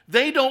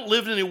 They don't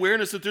live in the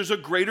awareness that there's a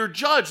greater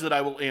judge that I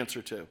will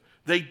answer to.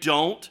 They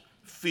don't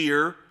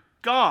fear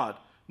God.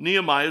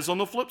 Nehemiah is on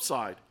the flip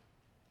side.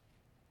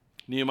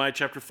 Nehemiah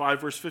chapter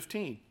 5, verse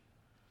 15.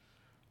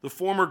 "The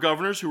former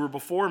governors who were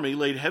before me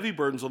laid heavy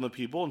burdens on the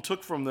people and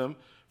took from them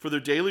for their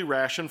daily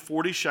ration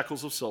 40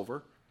 shekels of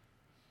silver.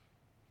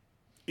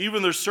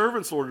 Even their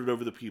servants lorded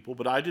over the people,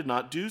 but I did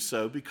not do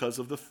so because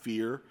of the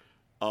fear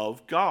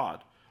of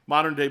God."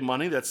 Modern day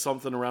money, that's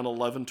something around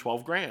 11,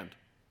 12 grand.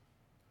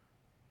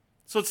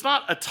 So it's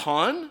not a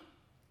ton.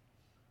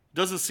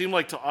 Doesn't seem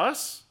like to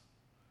us.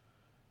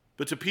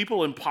 But to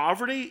people in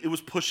poverty, it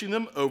was pushing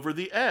them over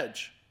the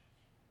edge.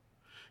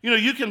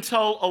 You can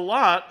tell a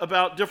lot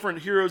about different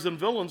heroes and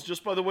villains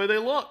just by the way they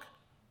look.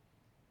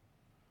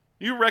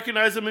 You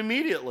recognize them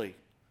immediately.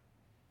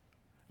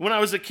 When I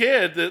was a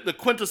kid, the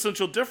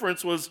quintessential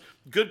difference was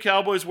good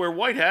cowboys wear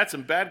white hats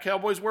and bad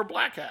cowboys wear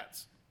black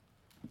hats.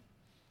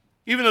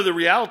 Even though the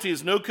reality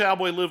is no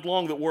cowboy lived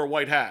long that wore a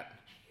white hat.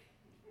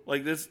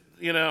 Like this,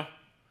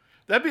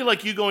 that'd be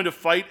like you going to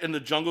fight in the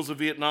jungles of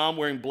Vietnam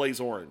wearing blaze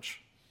orange.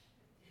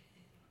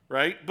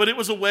 Right? But it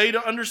was a way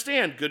to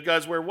understand. Good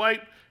guys wear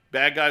white,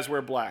 bad guys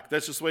wear black.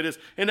 That's just the way it is.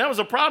 And that was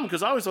a problem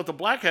because I always thought the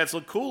black hats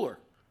looked cooler.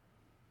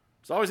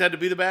 So I always had to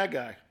be the bad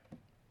guy.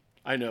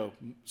 I know,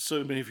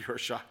 so many of you are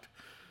shocked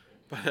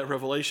by that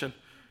revelation.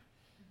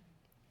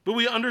 But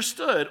we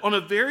understood on a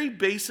very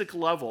basic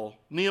level,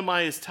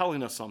 Nehemiah is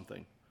telling us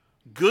something.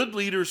 Good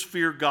leaders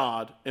fear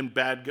God and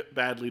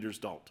bad leaders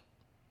don't.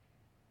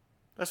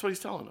 That's what he's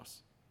telling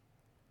us.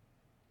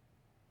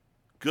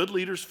 Good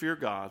leaders fear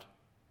God,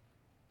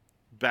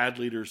 bad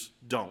leaders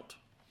don't.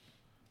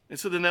 And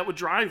so then that would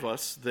drive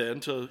us then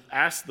to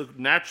ask the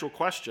natural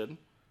question,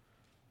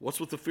 what's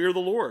with the fear of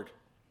the Lord?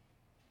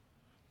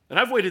 And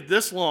I've waited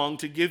this long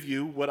to give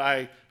you what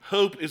I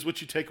hope is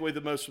what you take away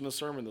the most from the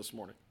sermon this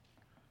morning.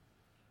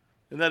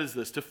 And that is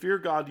this: to fear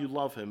God, you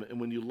love him, and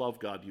when you love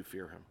God, you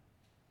fear him.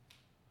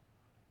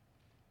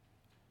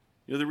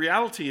 The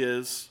reality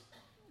is,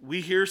 we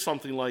hear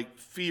something like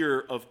fear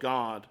of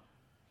God.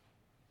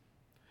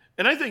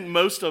 And I think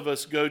most of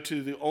us go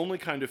to the only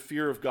kind of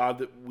fear of God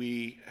that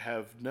we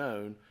have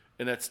known,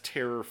 and that's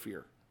terror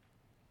fear.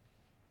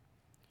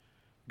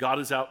 God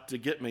is out to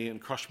get me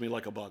and crush me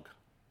like a bug.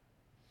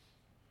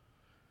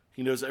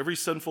 He knows every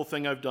sinful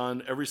thing I've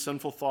done, every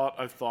sinful thought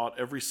I've thought,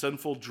 every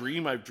sinful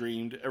dream I've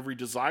dreamed, every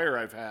desire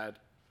I've had.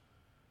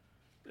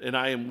 And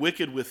I am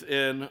wicked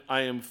within.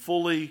 I am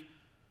fully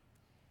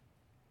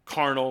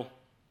carnal.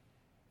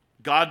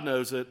 God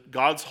knows it.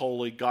 God's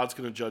holy. God's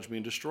going to judge me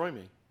and destroy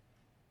me.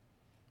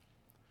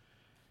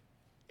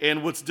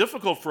 And what's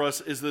difficult for us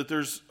is that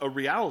there's a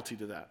reality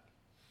to that.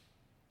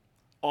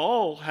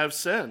 All have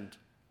sinned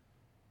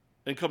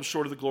and come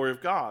short of the glory of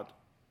God.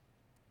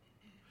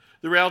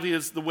 The reality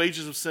is the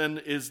wages of sin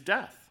is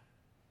death.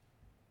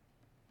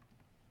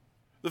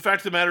 The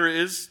fact of the matter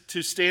is,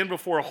 to stand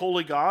before a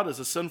holy God as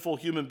a sinful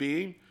human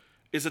being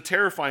is a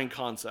terrifying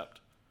concept.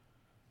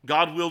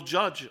 God will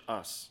judge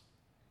us.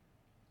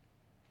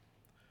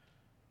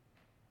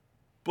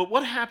 But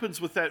what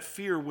happens with that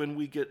fear when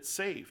we get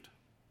saved?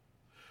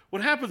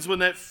 What happens when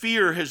that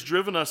fear has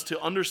driven us to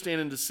understand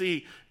and to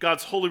see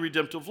God's holy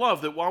redemptive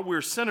love, that while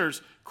we're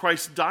sinners,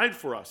 Christ died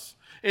for us?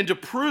 And to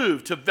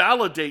prove, to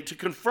validate, to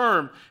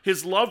confirm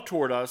his love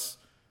toward us,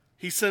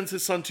 he sends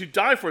his son to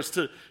die for us,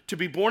 to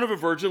be born of a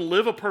virgin,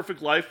 live a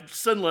perfect life,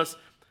 sinless,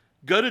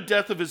 go to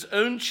death of his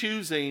own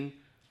choosing,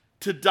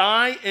 to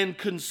die and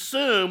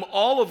consume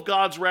all of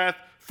God's wrath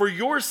for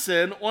your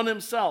sin on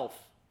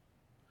himself.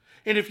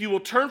 And if you will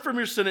turn from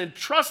your sin and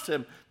trust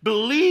him,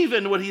 believe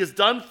in what he has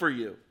done for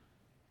you,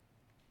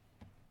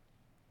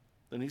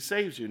 then he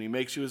saves you and he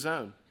makes you his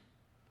own.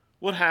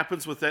 What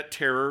happens with that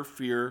terror,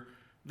 fear,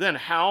 then?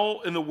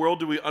 How in the world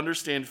do we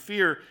understand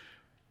fear?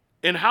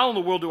 And how in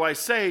the world do I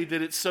say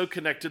that it's so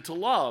connected to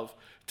love?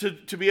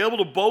 To be able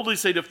to boldly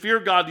say, to fear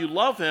God, you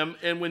love him,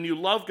 and when you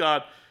love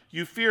God,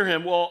 you fear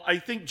him. Well, I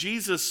think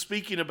Jesus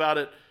speaking about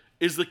it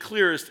is the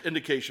clearest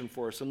indication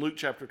for us in Luke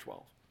chapter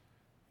 12.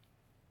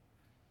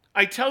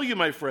 I tell you,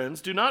 my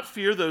friends, do not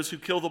fear those who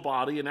kill the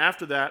body, and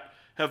after that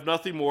have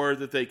nothing more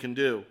that they can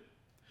do.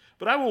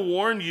 But I will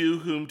warn you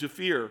whom to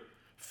fear.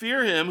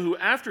 Fear him who,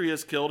 after he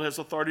has killed, has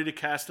authority to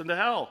cast into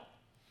hell.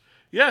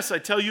 Yes, I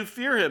tell you,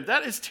 fear him.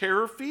 That is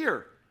terror,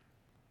 fear.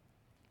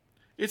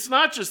 It's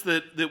not just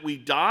that we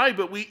die,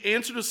 but we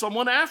answer to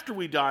someone after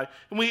we die.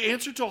 And we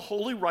answer to a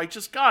holy,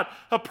 righteous God,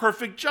 a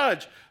perfect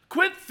judge.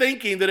 Quit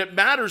thinking that it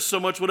matters so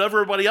much what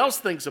everybody else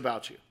thinks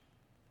about you.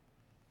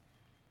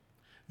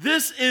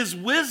 This is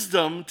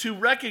wisdom, to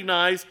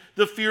recognize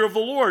the fear of the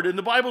Lord. And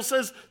the Bible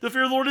says the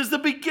fear of the Lord is the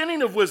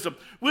beginning of wisdom.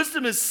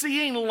 Wisdom is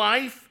seeing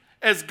life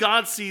as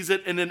God sees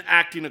it and then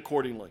acting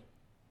accordingly.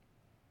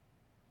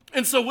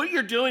 And so what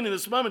you're doing in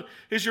this moment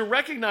is you're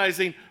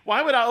recognizing,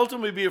 why would I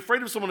ultimately be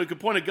afraid of someone who could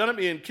point a gun at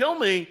me and kill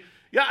me?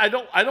 Yeah, I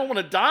don't want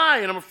to die,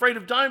 and I'm afraid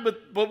of dying,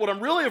 but what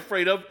I'm really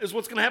afraid of is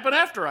what's going to happen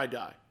after I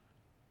die.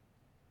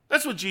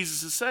 That's what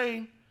Jesus is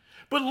saying.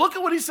 But look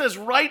at what he says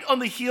right on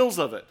the heels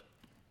of it.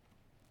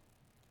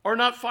 Are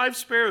not 5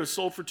 sparrows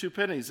sold for 2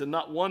 pennies, and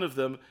not one of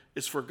them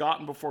is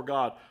forgotten before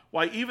God?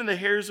 Why, even the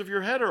hairs of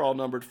your head are all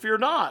numbered. Fear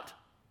not.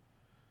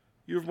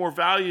 You have more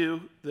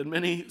value than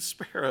many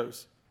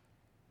sparrows.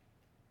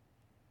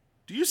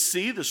 Do you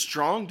see the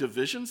strong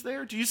divisions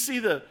there? Do you see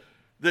the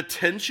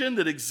tension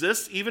that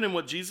exists even in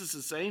what Jesus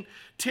is saying?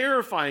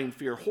 Terrifying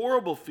fear,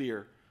 horrible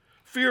fear,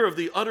 fear of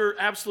the utter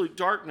absolute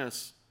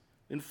darkness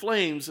and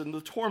flames and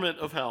the torment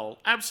of hell.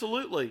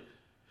 Absolutely.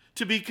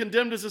 To be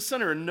condemned as a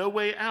sinner and no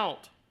way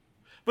out.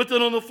 But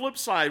then on the flip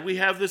side, we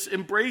have this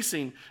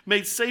embracing,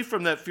 made safe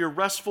from that fear,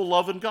 restful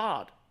love in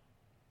God.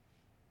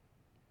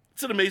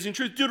 It's an amazing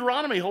truth.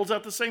 Deuteronomy holds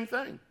out the same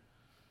thing.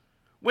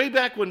 Way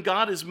back when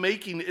God is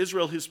making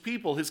Israel his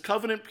people, his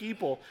covenant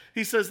people,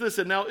 he says this,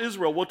 and now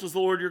Israel, what does the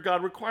Lord your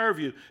God require of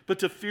you? But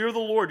to fear the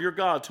Lord your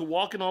God, to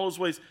walk in all his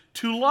ways,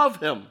 to love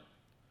him,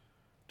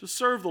 to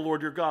serve the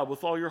Lord your God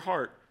with all your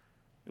heart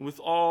and with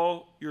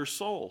all your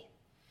soul.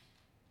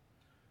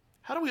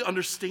 How do we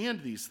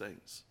understand these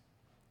things?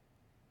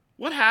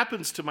 What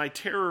happens to my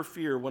terror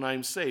fear when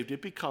I'm saved?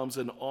 It becomes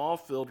an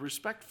awe-filled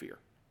respect fear.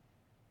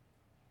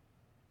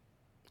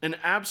 An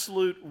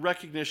absolute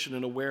recognition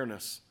and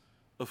awareness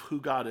of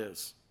who God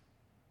is.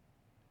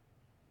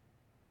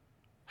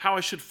 How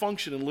I should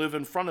function and live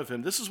in front of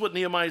him. This is what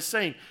Nehemiah is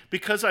saying.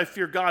 Because I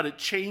fear God, it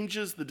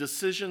changes the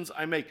decisions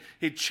I make.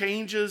 It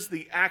changes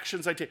the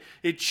actions I take.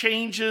 It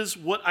changes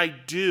what I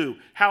do,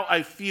 how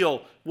I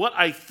feel, what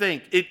I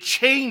think. It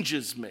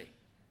changes me.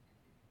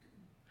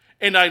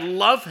 And I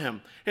love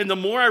him. And the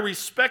more I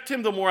respect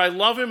him, the more I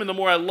love him. And the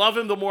more I love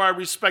him, the more I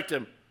respect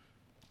him.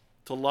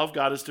 To love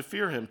God is to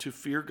fear him. To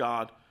fear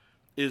God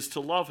is to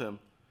love him.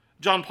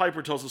 John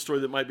Piper tells a story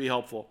that might be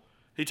helpful.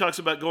 He talks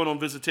about going on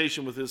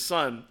visitation with his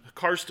son,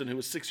 Karsten, who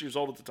was 6 years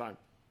old at the time.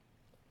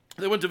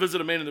 They went to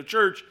visit a man in their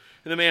church,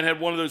 and the man had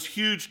one of those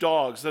huge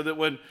dogs, so that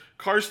when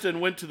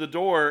Karsten went to the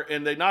door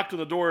and they knocked on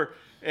the door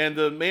and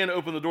the man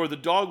opened the door, the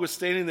dog was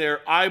standing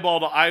there eyeball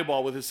to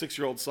eyeball with his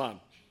 6-year-old son.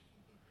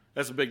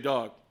 That's a big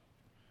dog.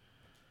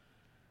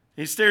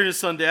 He's staring his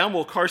son down.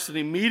 Well, Karsten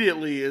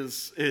immediately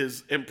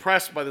is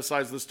impressed by the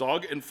size of this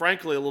dog and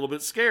frankly a little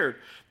bit scared.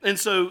 And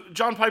so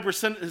John Piper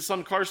sent his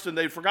son Karsten.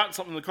 They'd forgotten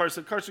something in the car.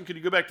 Said, Karsten, could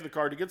you go back to the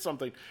car to get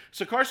something?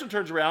 So Karsten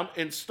turns around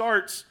and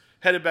starts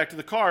headed back to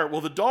the car. Well,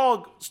 the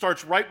dog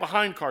starts right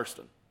behind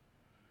Karsten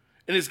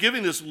and is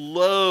giving this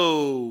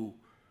low,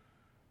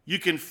 you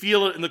can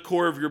feel it in the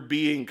core of your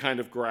being kind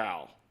of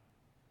growl.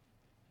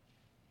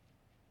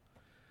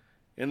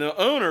 And the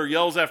owner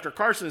yells after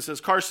Karsten and says,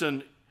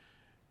 Karsten,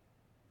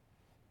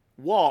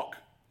 walk.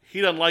 He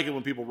doesn't like it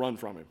when people run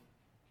from him.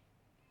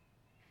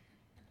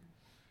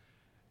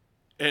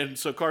 And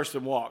so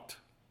Karsten walked,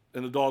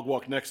 and the dog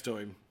walked next to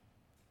him.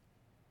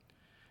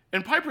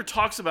 And Piper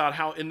talks about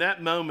how in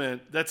that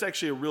moment, that's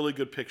actually a really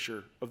good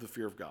picture of the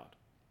fear of God.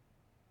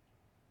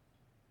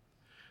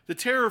 The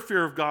terror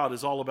fear of God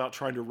is all about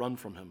trying to run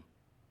from him.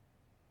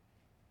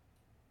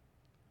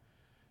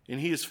 And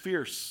he is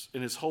fierce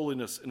in his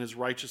holiness and his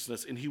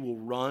righteousness, and he will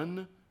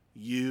run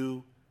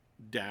you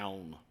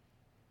down.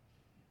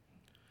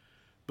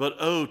 But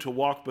oh, to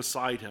walk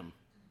beside him.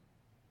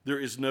 There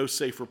is no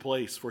safer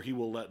place, for he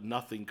will let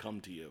nothing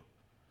come to you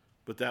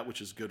but that which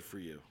is good for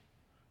you.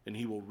 And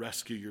he will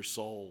rescue your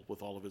soul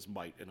with all of his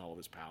might and all of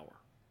his power.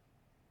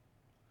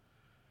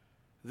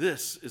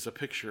 This is a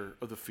picture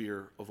of the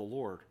fear of the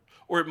Lord.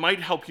 Or it might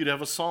help you to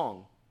have a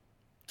song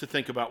to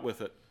think about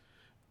with it.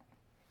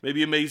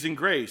 Maybe Amazing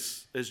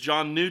Grace, as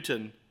John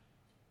Newton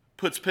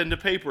puts pen to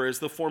paper as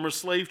the former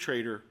slave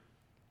trader.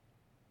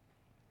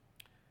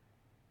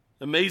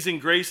 Amazing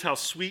grace, how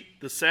sweet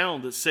the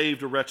sound that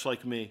saved a wretch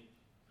like me.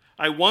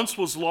 I once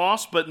was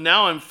lost, but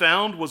now I'm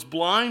found, was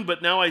blind,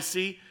 but now I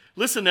see.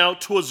 Listen now,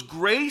 'twas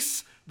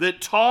grace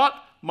that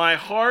taught my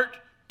heart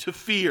to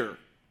fear.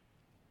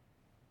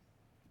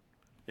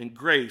 And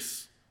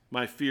grace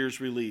my fears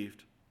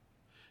relieved.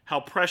 How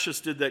precious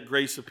did that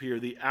grace appear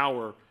the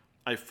hour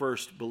I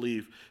first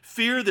believed.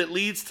 Fear that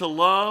leads to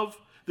love,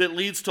 that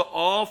leads to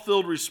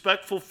awe-filled,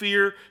 respectful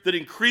fear, that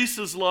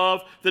increases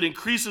love, that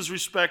increases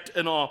respect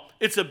and awe.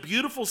 It's a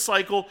beautiful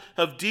cycle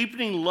of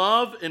deepening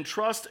love and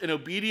trust and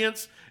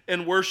obedience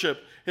and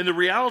worship. And the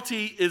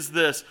reality is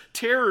this: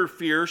 terror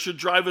fear should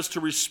drive us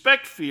to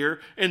respect fear,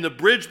 and the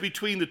bridge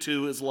between the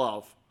two is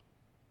love.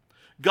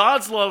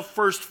 God's love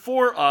first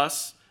for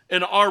us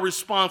and our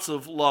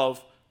responsive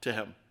love to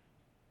him.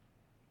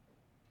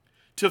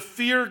 To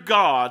fear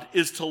God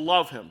is to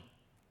love him.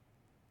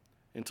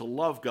 And to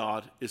love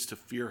God is to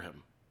fear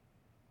him.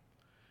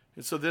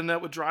 And so then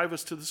that would drive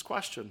us to this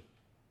question: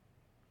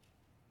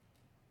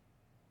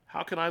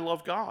 how can I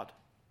love God?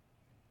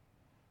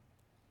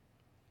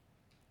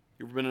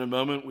 You ever been in a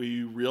moment where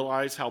you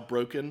realize how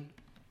broken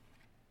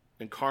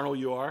and carnal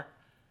you are?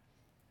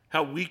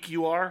 How weak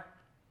you are?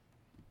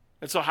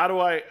 And so how do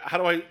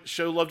I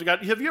show love to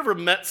God? Have you ever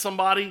met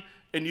somebody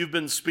and you've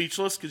been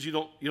speechless because you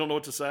don't know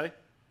what to say?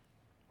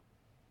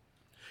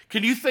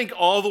 Can you think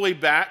all the way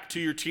back to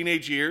your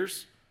teenage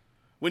years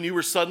when you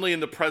were suddenly in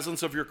the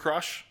presence of your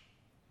crush?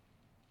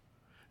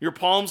 Your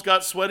palms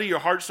got sweaty, your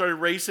heart started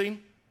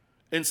racing,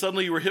 and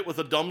suddenly you were hit with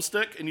a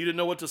thumbstick and you didn't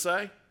know what to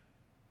say?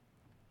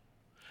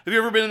 Have you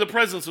ever been in the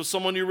presence of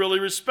someone you really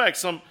respect,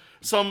 some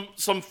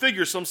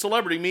figure, some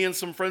celebrity? Me and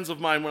some friends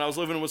of mine, when I was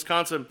living in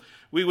Wisconsin,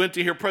 we went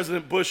to hear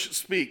President Bush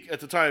speak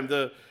at the time,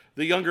 the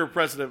younger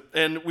president.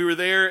 And we were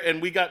there,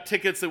 and we got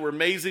tickets that were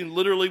amazing.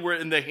 Literally, we're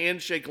in the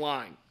handshake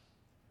line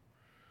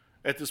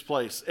at this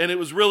place. And it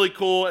was really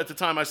cool. At the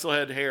time, I still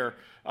had hair.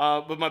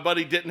 But my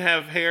buddy didn't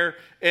have hair.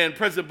 And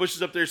President Bush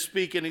is up there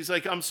speaking. He's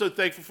like, I'm so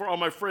thankful for all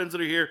my friends that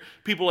are here.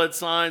 People had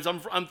signs. I'm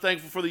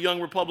thankful for the Young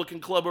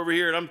Republican Club over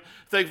here. And I'm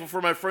thankful for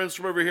my friends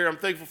from over here. I'm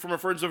thankful for my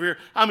friends over here.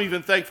 I'm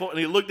even thankful. And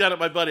he looked down at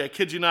my buddy. I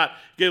kid you not.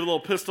 Gave a little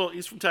pistol.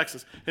 He's from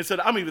Texas. And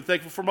said, I'm even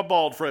thankful for my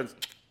bald friends.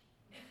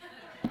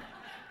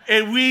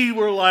 And we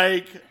were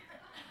like,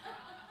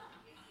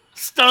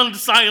 stunned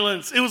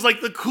silence. It was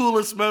like the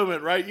coolest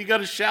moment, right? You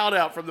got a shout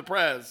out from the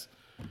prez.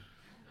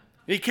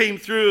 He came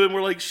through and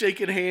we're like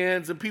shaking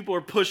hands and people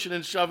are pushing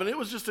and shoving. It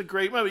was just a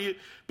great moment.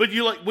 But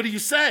you're like, what do you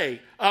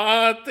say?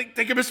 Thank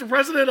you, Mr.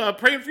 President.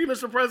 Praying for you,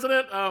 Mr.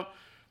 President.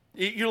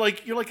 You're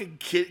like a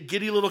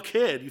giddy little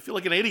kid. You feel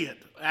like an idiot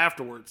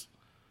afterwards.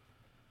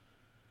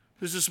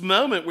 There's this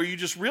moment where you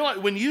just realize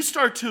when you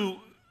start to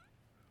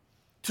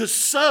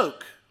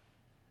soak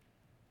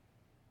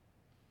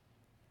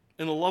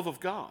in the love of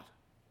God.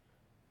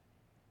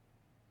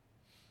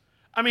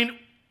 I mean,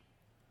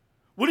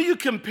 what do you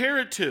compare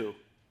it to?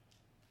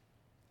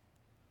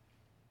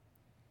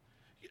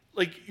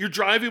 Like you're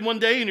driving one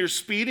day and you're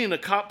speeding and a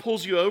cop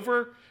pulls you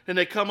over and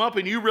they come up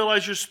and you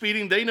realize you're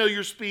speeding. They know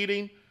you're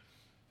speeding.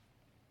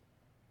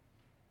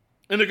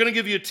 And they're going to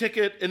give you a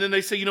ticket and then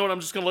they say, you know what, I'm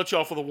just going to let you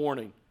off with a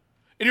warning.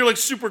 And you're like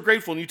super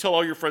grateful and you tell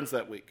all your friends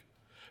that week.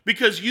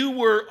 Because you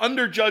were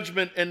under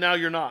judgment and now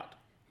you're not.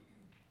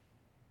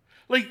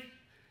 Like,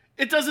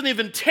 it doesn't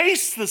even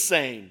taste the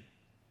same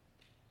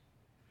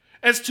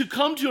as to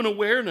come to an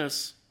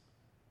awareness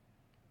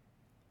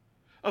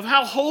of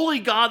how holy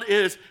God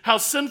is, how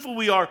sinful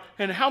we are,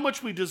 and how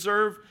much we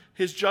deserve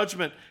his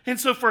judgment. And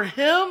so for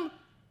him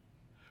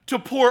to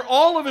pour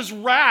all of his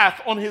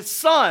wrath on his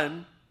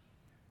son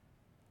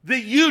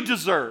that you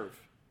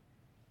deserve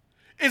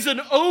is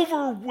an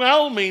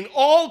overwhelming,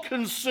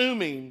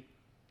 all-consuming,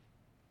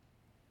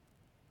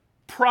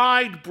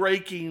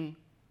 pride-breaking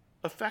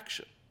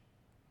affection.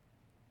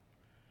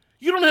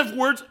 You don't have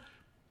words.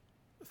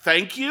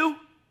 Thank you.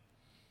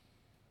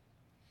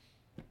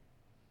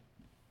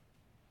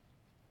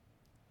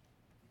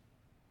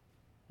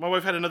 My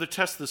wife had another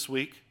test this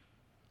week.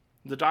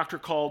 The doctor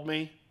called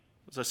me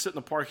as I sit in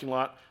the parking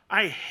lot.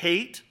 I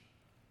hate,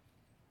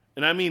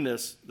 and I mean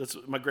this, that's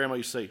what my grandma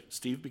used to say,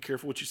 Steve, be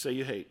careful what you say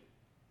you hate.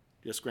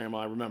 Yes, Grandma,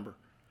 I remember.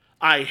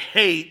 I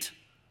hate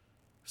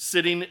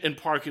sitting in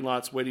parking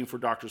lots waiting for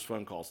doctors'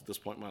 phone calls at this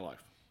point in my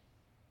life.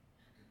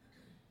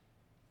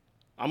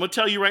 I'm going to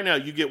tell you right now,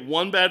 you get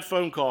one bad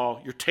phone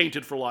call, you're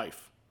tainted for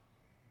life.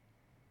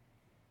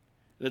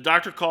 And the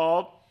doctor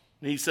called,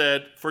 and he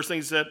said, first thing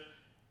he said,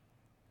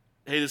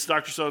 hey, this is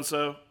Dr.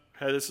 So-and-so.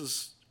 Hey, this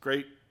is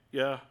great.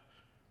 Yeah.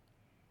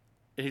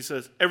 And he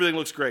says, everything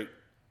looks great.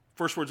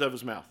 First words out of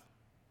his mouth.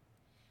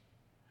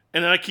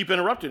 And then I keep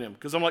interrupting him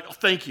because I'm like, oh,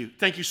 thank you.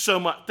 Thank you so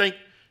much.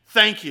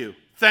 Thank you.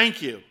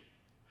 Thank you.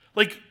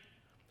 Like,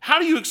 how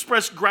do you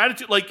express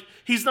gratitude? Like,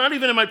 he's not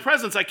even in my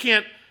presence. I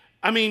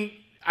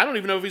don't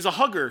even know if he's a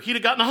hugger. He'd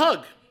have gotten a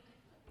hug.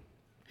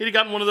 He'd have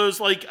gotten one of those,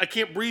 like, I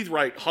can't breathe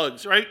right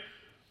hugs, right?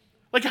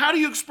 Like, how do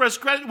you express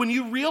gratitude when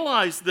you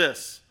realize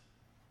this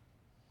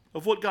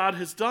of what God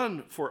has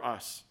done for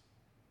us?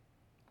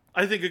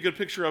 I think a good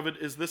picture of it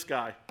is this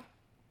guy.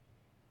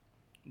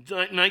 In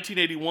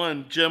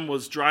 1981, Jim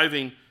was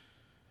driving,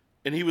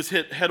 and he was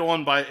hit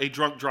head-on by a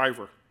drunk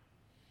driver.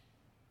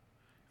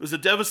 It was a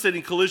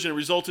devastating collision. It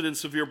resulted in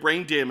severe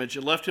brain damage.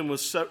 It left him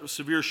with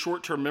severe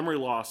short-term memory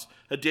loss,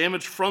 a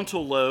damaged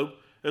frontal lobe,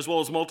 as well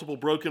as multiple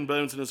broken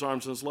bones in his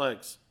arms and his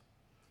legs.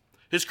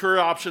 His career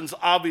options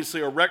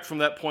obviously are wrecked from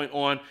that point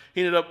on.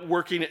 He ended up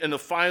working in the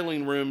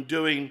filing room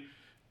doing,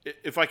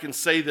 if I can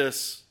say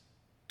this,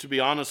 to be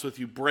honest with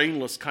you,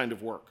 brainless kind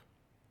of work.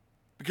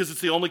 Because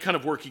it's the only kind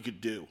of work he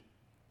could do.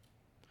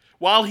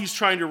 While he's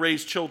trying to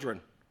raise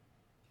children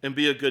and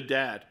be a good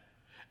dad.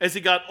 As he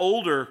got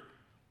older,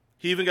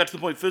 he even got to the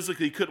point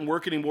physically he couldn't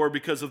work anymore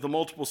because of the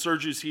multiple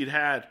surgeries he'd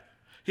had.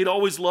 He'd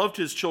always loved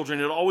his children.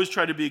 He'd always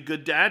tried to be a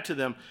good dad to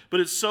them. But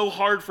it's so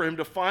hard for him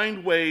to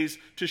find ways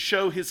to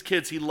show his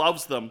kids he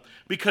loves them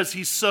because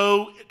he's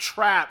so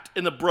trapped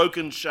in the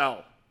broken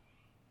shell.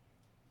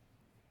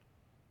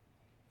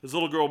 His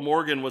little girl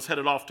Morgan was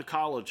headed off to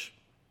college.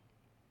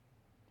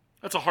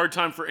 That's a hard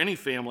time for any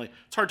family.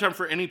 It's a hard time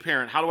for any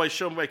parent. How do I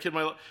show my kid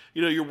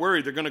you're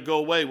worried they're going to go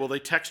away. Will they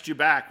text you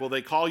back? Will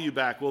they call you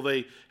back? Will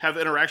they have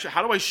interaction?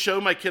 How do I show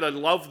my kid I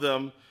love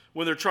them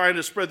when they're trying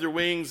to spread their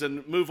wings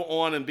and move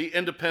on and be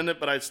independent,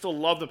 but I still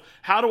love them?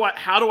 How do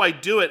I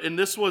do it? And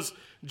this was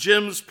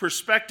Jim's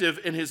perspective,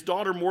 and his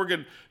daughter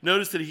Morgan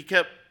noticed that he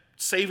kept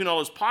saving all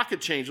his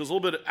pocket change. It was a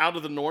little bit out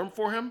of the norm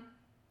for him.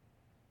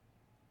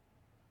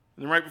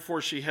 And then right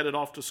before she headed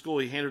off to school,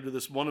 he handed her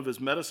one of his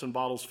medicine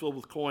bottles filled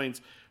with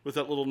coins with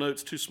that little note,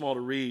 it's too small to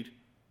read.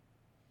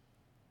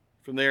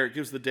 From there, it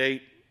gives the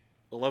date,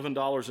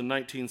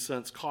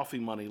 $11.19, coffee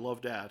money,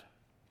 love, Dad.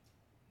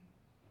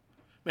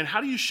 Man, how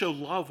do you show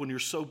love when you're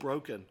so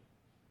broken?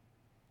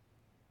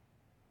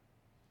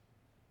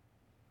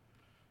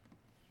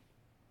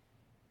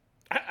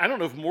 I don't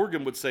know if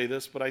Morgan would say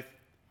this, but I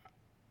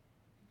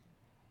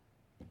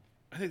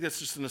think that's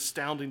just an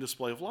astounding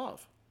display of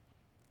love.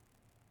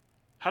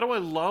 How do I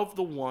love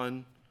the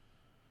one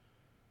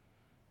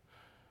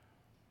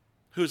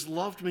who has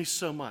loved me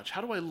so much?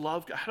 How do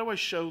I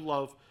show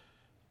love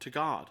to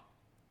God?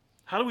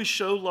 How do we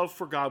show love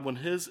for God when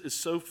his is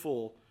so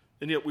full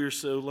and yet we are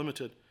so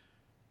limited?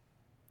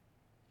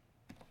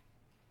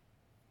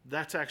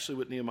 That's actually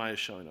what Nehemiah is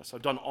showing us.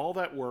 I've done all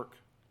that work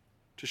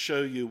to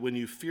show you when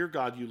you fear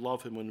God, you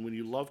love him. When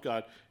you love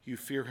God, you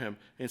fear him.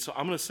 And so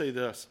I'm going to say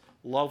this,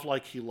 love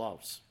like he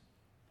loves.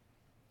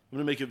 I'm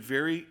going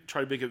to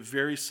try to make it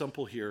very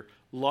simple here.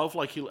 Love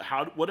like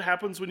what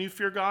happens when you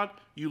fear God?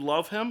 You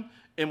love him.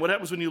 And what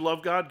happens when you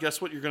love God?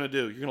 Guess what you're going to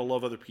do? You're going to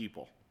love other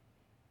people.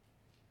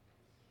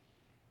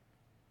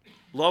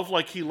 Love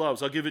like he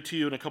loves. I'll give it to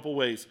you in a couple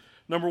ways.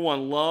 Number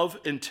one, love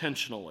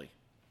intentionally.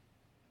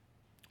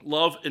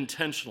 Love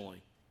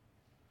intentionally.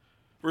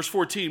 Verse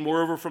 14,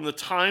 moreover, from the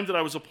time that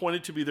I was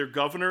appointed to be their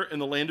governor in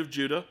the land of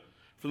Judah,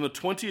 from the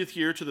 20th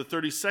year to the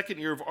 32nd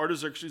year of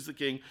Artaxerxes the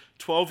king,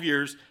 12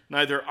 years,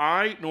 neither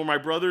I nor my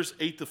brothers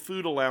ate the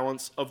food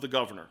allowance of the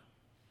governor.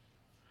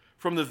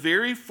 From the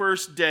very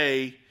first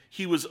day,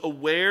 he was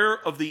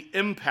aware of the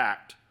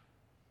impact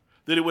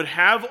that it would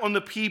have on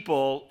the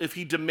people if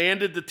he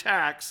demanded the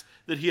tax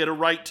that he had a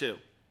right to.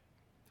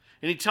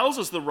 And he tells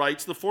us the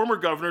rights. The former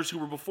governors who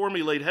were before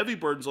me laid heavy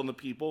burdens on the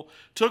people,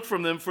 took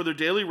from them for their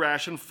daily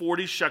ration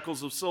 40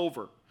 shekels of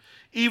silver.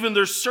 Even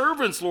their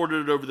servants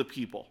lorded it over the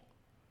people.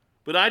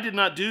 But I did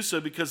not do so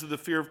because of the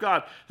fear of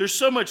God. There's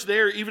so much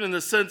there, even in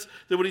the sense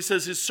that when he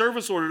says his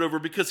servants lorded over,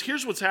 because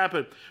here's what's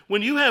happened.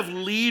 When you have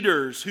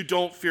leaders who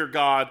don't fear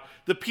God,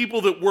 the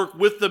people that work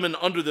with them and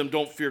under them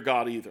don't fear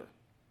God either.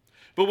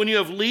 But when you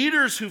have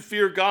leaders who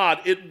fear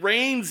God, it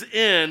reins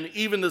in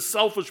even the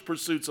selfish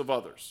pursuits of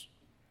others.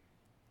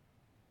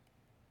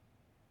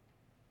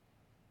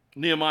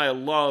 Nehemiah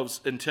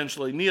loves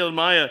intentionally.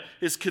 Nehemiah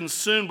is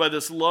consumed by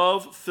this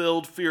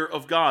love-filled fear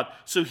of God.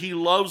 So he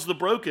loves the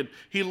broken.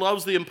 He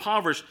loves the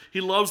impoverished.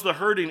 He loves the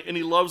hurting, and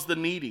he loves the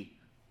needy.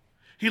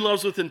 He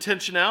loves with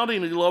intentionality,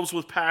 and he loves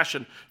with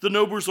passion. The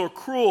nobles are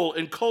cruel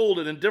and cold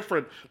and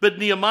indifferent, but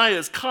Nehemiah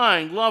is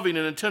kind, loving,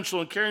 and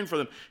intentional in caring for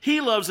them.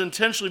 He loves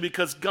intentionally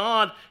because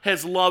God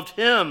has loved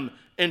him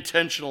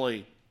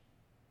intentionally.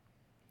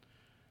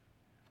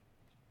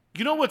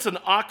 You know what's an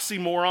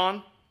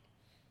oxymoron?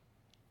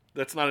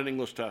 That's not an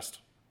English test.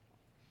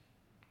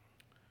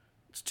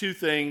 It's two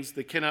things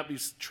that cannot be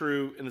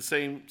true in the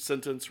same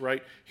sentence,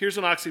 right? Here's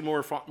an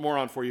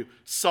oxymoron for you.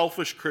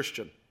 Selfish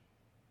Christian.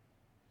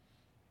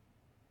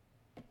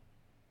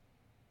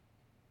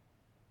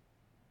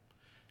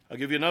 I'll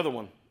give you another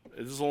one.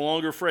 This is a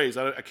longer phrase.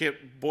 I can't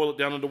boil it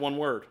down into one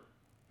word.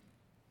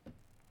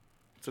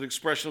 It's an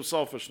expression of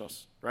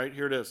selfishness, right?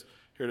 Here it is.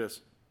 Here it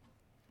is.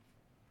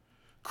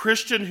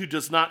 Christian who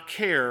does not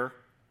care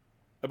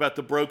about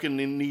the broken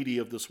and needy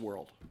of this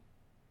world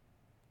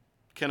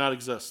cannot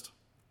exist.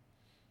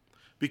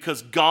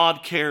 Because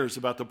God cares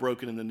about the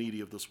broken and the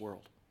needy of this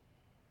world.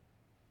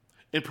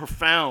 In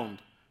profound,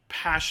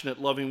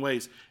 passionate, loving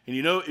ways. And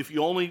you know, if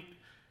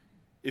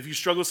you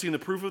struggle seeing the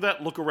proof of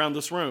that, look around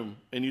this room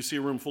and you see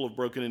a room full of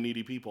broken and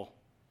needy people.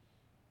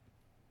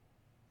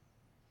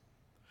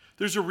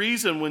 There's a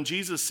reason when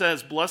Jesus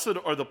says, blessed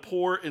are the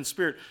poor in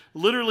spirit.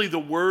 Literally the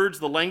words,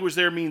 the language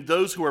there mean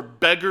those who are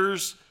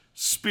beggars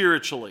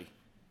spiritually.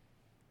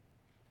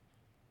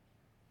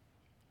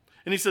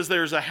 And he says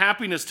there's a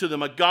happiness to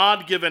them, a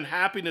God-given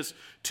happiness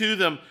to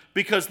them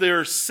because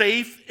they're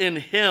safe in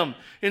him.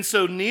 And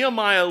so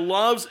Nehemiah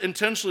loves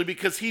intentionally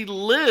because he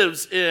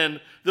lives in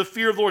the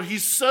fear of the Lord. He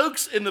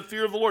soaks in the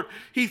fear of the Lord.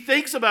 He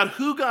thinks about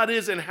who God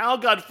is and how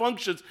God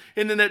functions,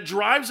 and then that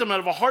drives him out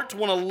of a heart to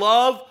want to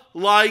love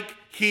like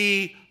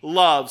he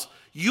loves.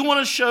 You want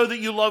to show that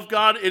you love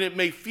God, and it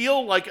may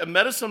feel like a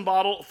medicine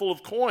bottle full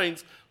of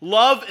coins.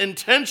 Love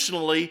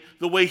intentionally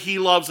the way he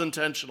loves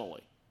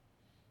intentionally.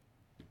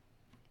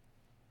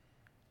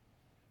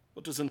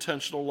 What does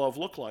intentional love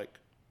look like?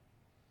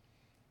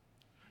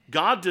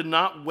 God did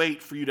not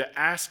wait for you to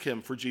ask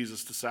him for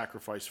Jesus to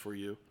sacrifice for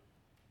you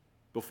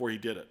before he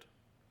did it.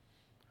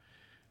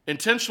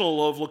 Intentional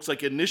love looks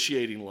like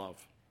initiating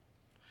love.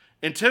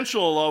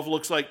 Intentional love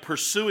looks like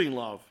pursuing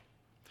love.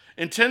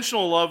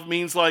 Intentional love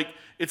means like,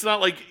 it's not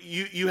like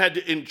you had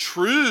to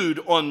intrude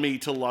on me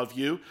to love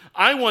you.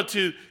 I want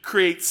to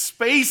create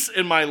space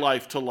in my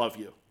life to love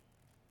you.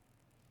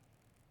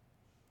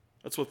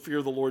 That's what fear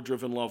of the Lord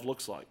driven love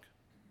looks like.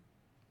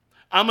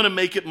 I'm going to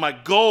make it my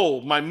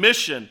goal, my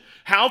mission.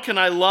 How can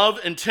I love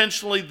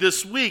intentionally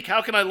this week?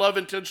 How can I love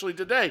intentionally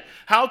today?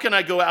 How can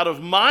I go out of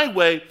my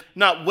way,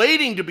 not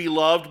waiting to be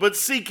loved, but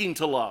seeking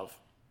to love?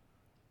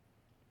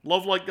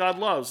 Love like God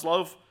loves.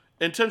 Love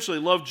intentionally.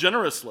 Love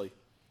generously.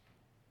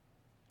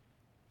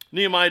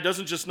 Nehemiah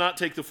doesn't just not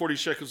take the 40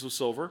 shekels of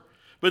silver,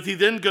 but he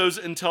then goes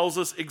and tells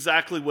us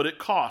exactly what it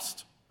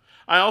cost.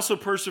 I also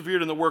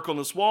persevered in the work on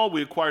this wall.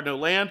 We acquired no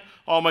land.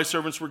 All my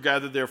servants were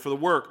gathered there for the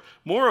work.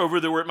 Moreover,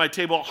 there were at my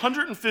table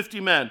 150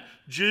 men,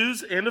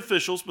 Jews and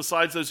officials,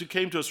 besides those who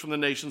came to us from the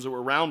nations that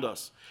were around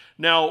us.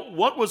 Now,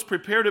 what was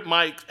prepared at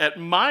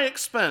my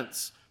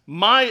expense,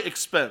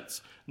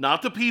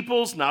 not the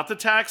people's, not the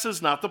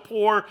taxes, not the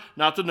poor,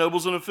 not the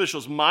nobles and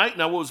officials. Now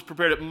what was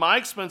prepared at my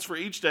expense for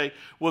each day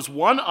was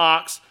 1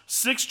 ox,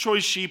 6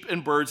 choice sheep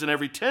and birds, and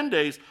every 10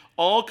 days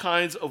all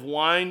kinds of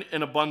wine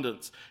in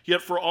abundance.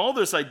 Yet for all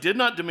this I did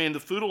not demand the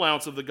food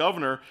allowance of the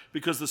governor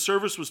because the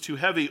service was too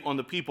heavy on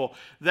the people.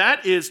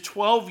 That is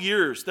 12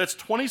 years. That's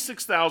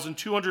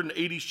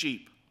 26,280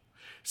 sheep.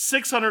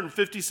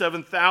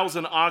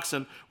 657,000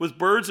 oxen with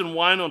birds and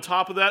wine on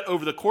top of that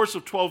over the course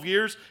of 12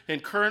 years. In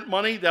current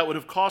money, that would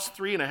have cost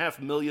 $3.5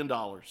 million.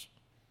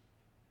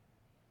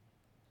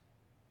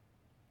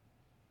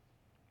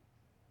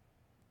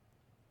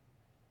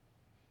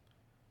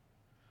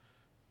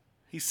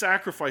 He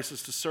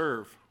sacrifices to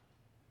serve,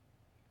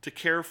 to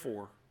care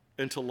for,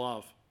 and to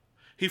love.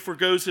 He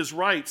forgoes his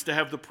rights to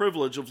have the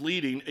privilege of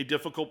leading a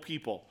difficult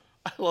people.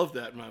 I love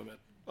that moment.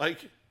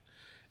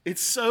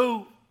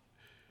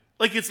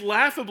 It's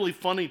laughably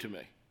funny to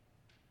me.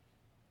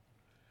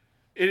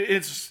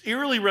 It's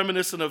eerily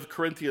reminiscent of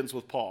Corinthians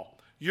with Paul.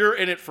 You're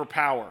in it for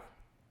power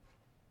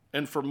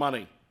and for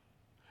money.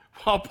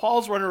 While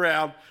Paul's running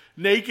around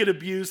naked,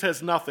 abused,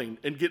 has nothing,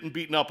 and getting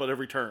beaten up at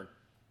every turn.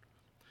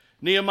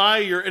 Nehemiah,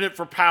 you're in it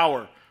for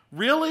power.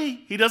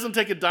 Really? He doesn't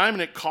take a dime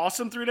and it costs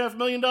him $3.5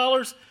 million?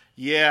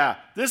 Yeah,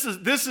 this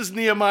is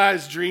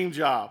Nehemiah's dream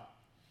job.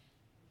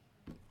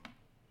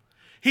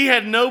 He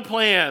had no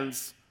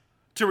plans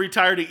to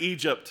retire to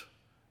Egypt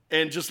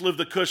and just live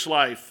the cush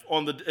life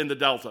in the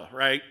Delta,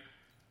 right?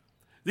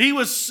 He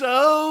was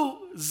so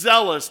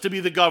zealous to be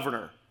the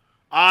governor.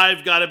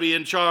 I've got to be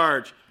in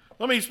charge.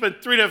 Let me spend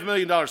 $3.5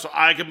 million so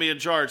I can be in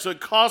charge. So it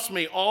costs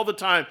me all the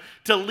time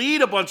to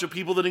lead a bunch of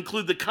people that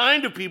include the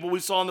kind of people we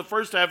saw in the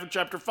first half of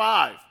chapter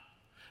 5.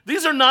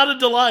 These are not a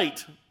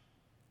delight.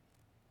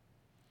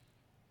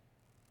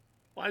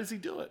 Why does he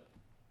do it?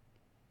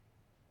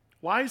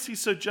 Why is he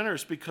so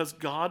generous? Because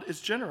God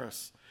is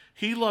generous.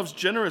 He loves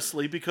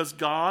generously because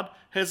God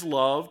has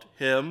loved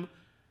him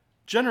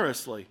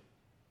generously.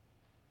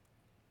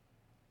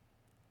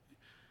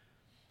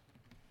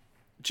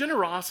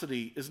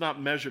 Generosity is not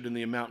measured in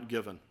the amount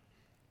given.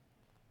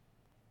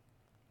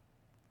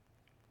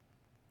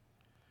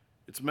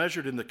 It's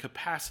measured in the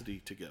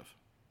capacity to give.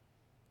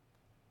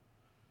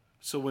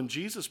 So when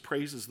Jesus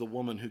praises the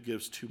woman who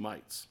gives 2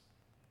 mites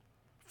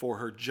for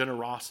her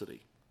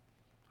generosity,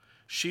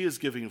 she is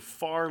giving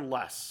far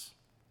less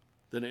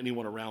than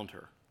anyone around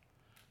her,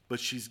 but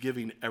she's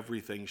giving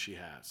everything she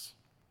has.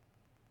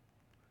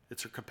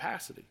 It's her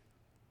capacity,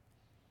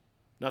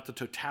 not the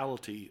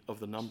totality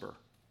of the number.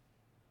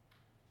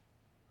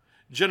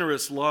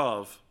 Generous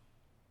love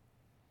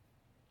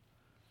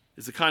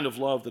is the kind of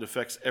love that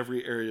affects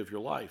every area of your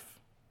life.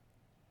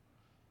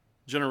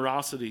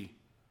 Generosity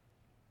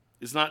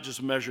is not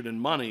just measured in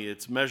money,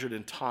 it's measured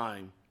in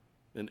time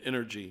and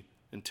energy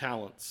and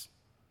talents,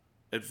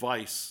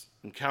 advice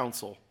and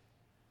counsel.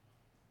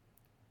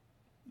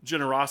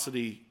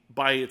 Generosity,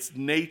 by its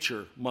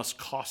nature, must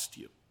cost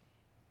you.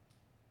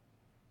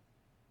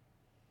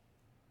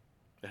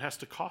 It has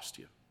to cost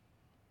you.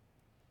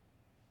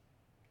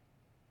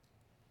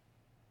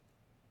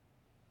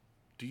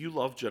 Do you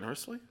love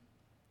generously?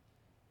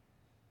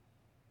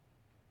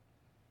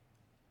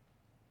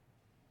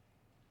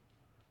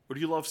 Or do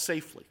you love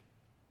safely,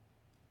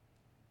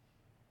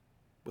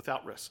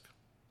 without risk?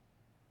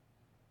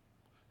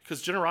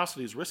 Because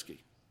generosity is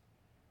risky.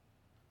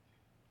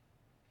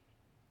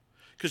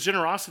 Because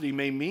generosity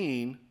may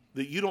mean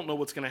that you don't know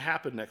what's going to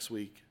happen next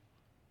week.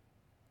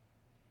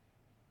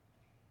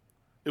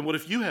 And what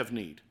if you have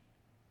need?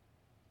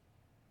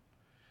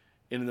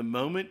 And in the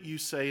moment you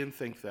say and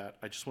think that,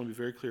 I just want to be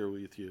very clear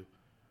with you,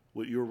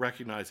 what you're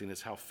recognizing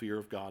is how fear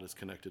of God is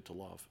connected to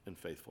love and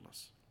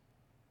faithfulness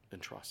and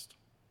trust.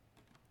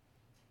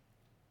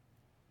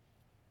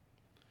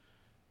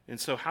 And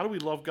so how do we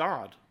love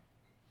God?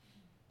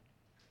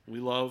 We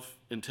love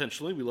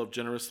intentionally, we love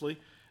generously,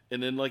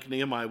 and then like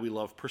Nehemiah, we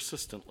love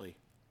persistently.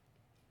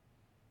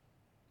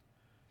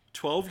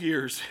 12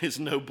 years is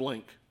no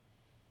blink.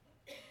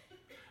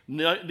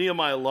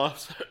 Nehemiah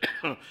loves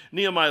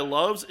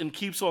and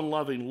keeps on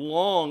loving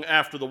long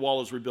after the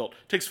wall is rebuilt.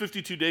 It takes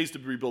 52 days to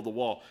rebuild the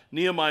wall.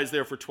 Nehemiah is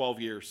there for 12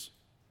 years.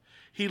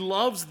 He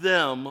loves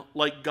them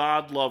like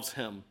God loves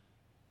him,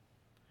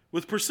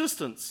 with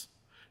persistence.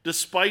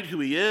 Despite who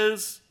he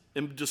is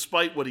and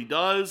despite what he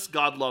does,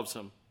 God loves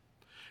him.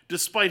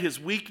 Despite his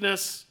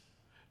weakness,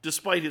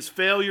 despite his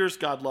failures,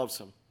 God loves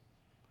him.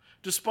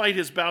 Despite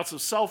his bouts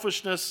of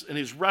selfishness and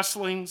his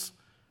wrestlings,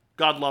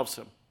 God loves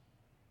him.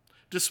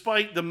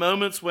 Despite the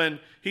moments when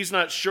he's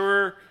not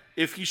sure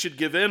if he should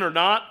give in or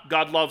not,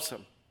 God loves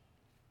him.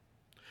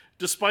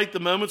 Despite the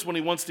moments when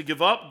he wants to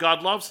give up,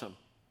 God loves him.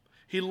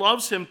 He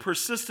loves him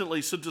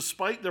persistently. So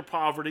despite their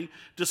poverty,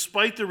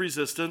 despite their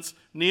resistance,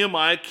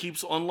 Nehemiah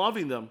keeps on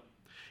loving them.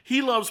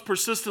 He loves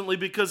persistently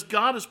because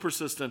God is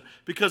persistent.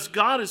 Because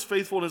God is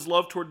faithful in his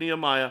love toward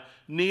Nehemiah,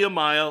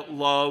 Nehemiah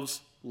loves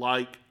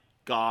like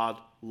God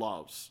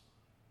loves.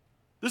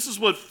 This is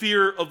what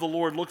fear of the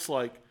Lord looks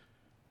like.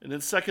 And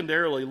then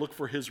secondarily, look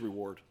for his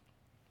reward.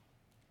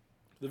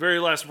 The very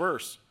last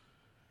verse.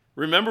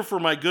 Remember for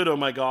my good, O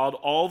my God,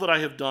 all that I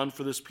have done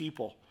for this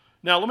people.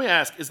 Now, let me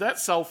ask, is that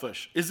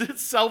selfish? Is it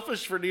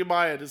selfish for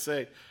Nehemiah to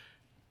say,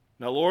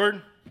 now,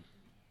 Lord,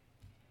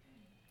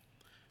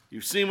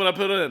 you've seen what I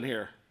put in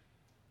here.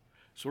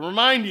 So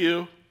remind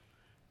you,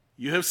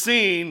 you have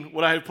seen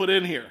what I have put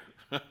in here.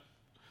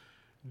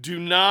 Do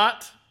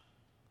not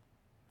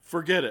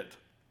forget it.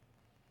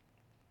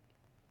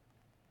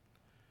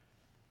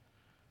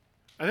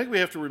 I think we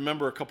have to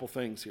remember a couple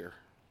things here.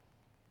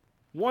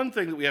 One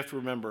thing that we have to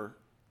remember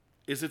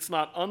is it's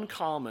not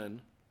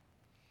uncommon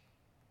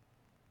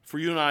for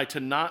you and I to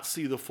not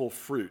see the full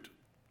fruit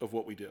of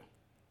what we do.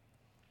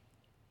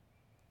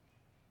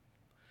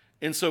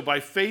 And so by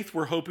faith,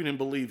 we're hoping and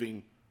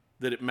believing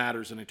that it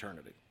matters in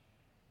eternity.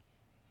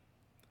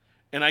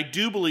 And I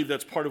do believe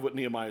that's part of what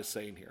Nehemiah is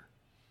saying here.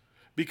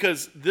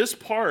 Because this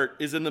part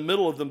is in the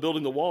middle of them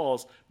building the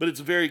walls, but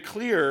it's very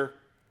clear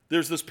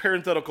there's this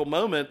parenthetical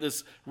moment,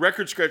 this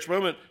record scratch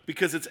moment,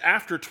 because it's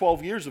after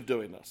 12 years of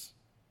doing this.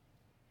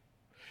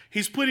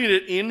 He's putting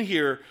it in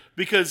here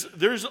because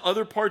there's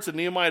other parts of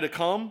Nehemiah to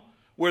come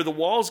where the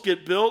walls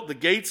get built, the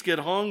gates get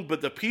hung,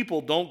 but the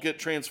people don't get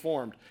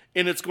transformed.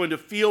 And it's going to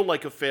feel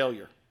like a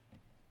failure.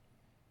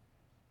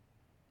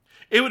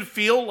 It would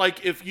feel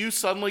like if you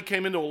suddenly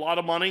came into a lot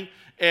of money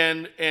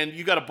and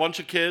you got a bunch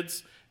of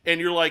kids and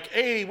you're like,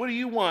 hey, what do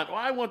you want? Well,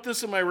 I want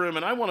this in my room,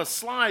 and I want a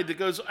slide that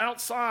goes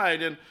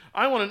outside, and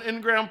I want an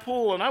in-ground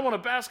pool, and I want a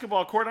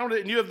basketball court,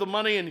 and you have the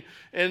money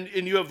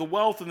and you have the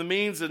wealth and the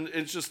means, and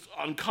it's just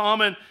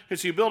uncommon. And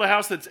so you build a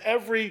house that's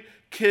every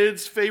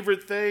kid's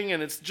favorite thing,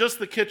 and it's just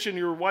the kitchen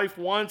your wife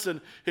wants, and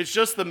it's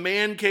just the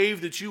man cave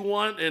that you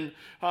want, and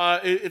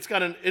it's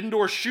got an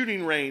indoor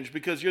shooting range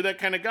because you're that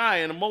kind of guy,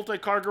 and a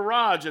multi-car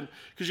garage and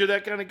because you're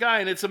that kind of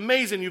guy, and it's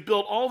amazing. You've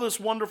built all this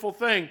wonderful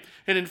thing,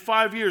 and in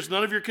 5 years,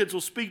 none of your kids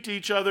will speak to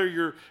each other,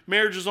 your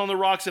marriage is on the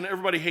rocks, and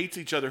everybody hates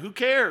each other. Who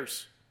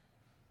cares?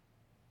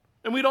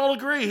 And we'd all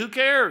agree, who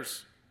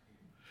cares?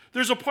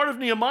 There's a part of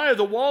Nehemiah,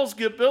 the walls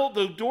get built,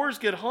 the doors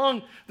get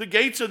hung, the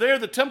gates are there,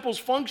 the temple's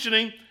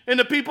functioning, and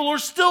the people are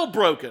still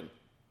broken.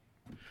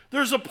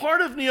 There's a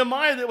part of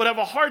Nehemiah that would have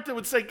a heart that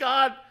would say,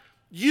 God,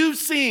 you've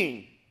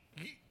seen,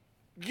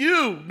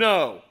 you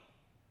know.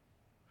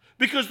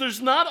 Because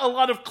there's not a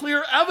lot of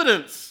clear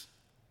evidence.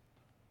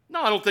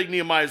 No, I don't think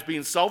Nehemiah is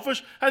being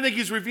selfish. I think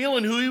he's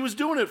revealing who he was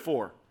doing it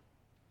for.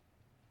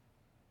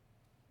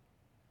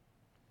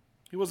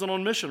 He wasn't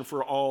on mission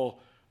for all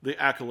the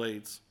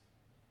accolades.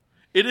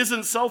 It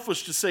isn't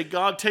selfish to say,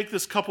 God, take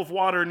this cup of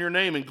water in your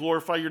name and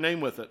glorify your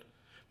name with it.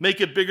 Make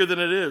it bigger than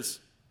it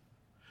is.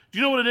 Do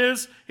you know what it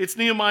is? It's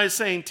Nehemiah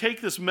saying, take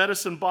this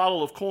medicine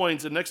bottle of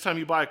coins, and next time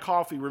you buy a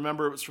coffee,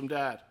 remember it was from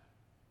Dad.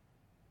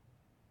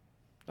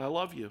 I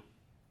love you.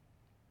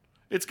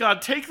 It's,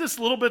 God, take this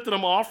little bit that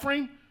I'm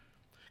offering,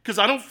 because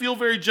I don't feel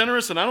very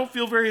generous, and I don't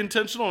feel very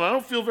intentional, and I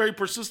don't feel very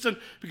persistent,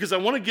 because I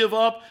want to give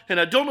up, and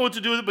I don't know what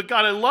to do with it, but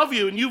God, I love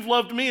you, and you've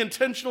loved me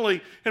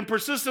intentionally and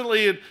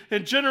persistently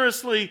and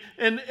generously,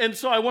 and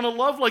so I want to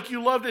love like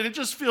you loved, and it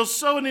just feels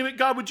so anemic.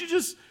 God, would you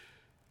just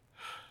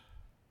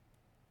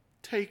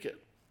take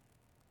it?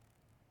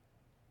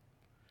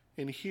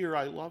 And here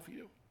I love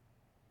you,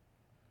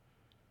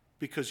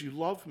 because you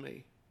love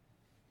me,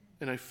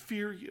 and I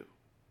fear you,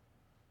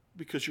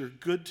 because you're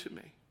good to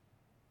me.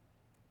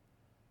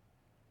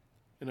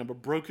 And I'm a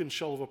broken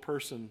shell of a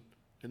person,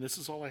 and this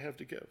is all I have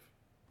to give.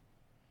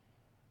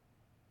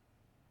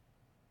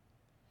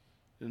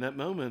 In that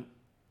moment,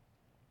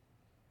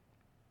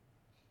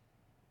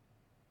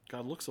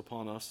 God looks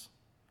upon us,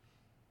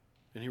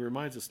 and he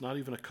reminds us not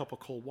even a cup of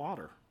cold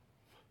water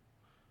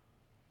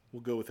will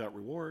go without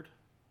reward.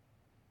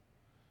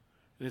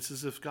 And it's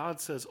as if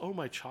God says, oh,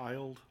 my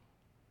child,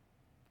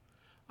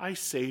 I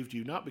saved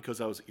you not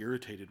because I was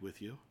irritated with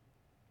you,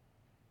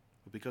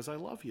 but because I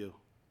love you.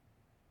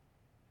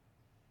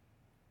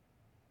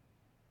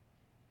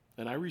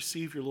 And I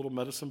receive your little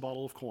medicine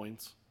bottle of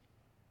coins.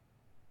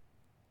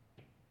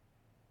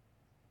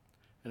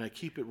 And I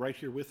keep it right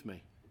here with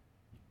me.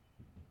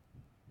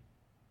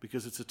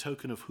 Because it's a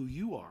token of who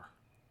you are.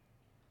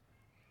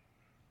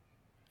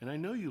 And I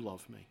know you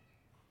love me.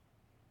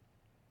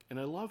 And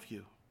I love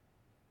you.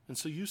 And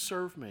so you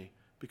serve me,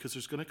 because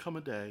there's going to come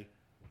a day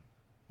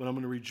when I'm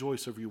going to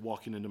rejoice over you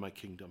walking into my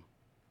kingdom.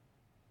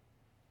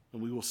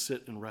 And we will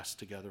sit and rest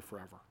together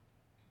forever.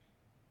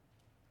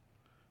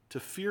 To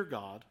fear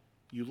God,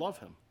 you love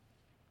him.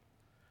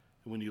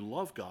 And when you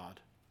love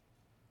God,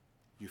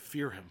 you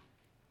fear him.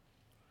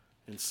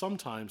 And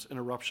sometimes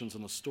interruptions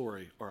in a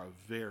story are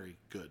a very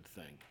good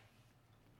thing.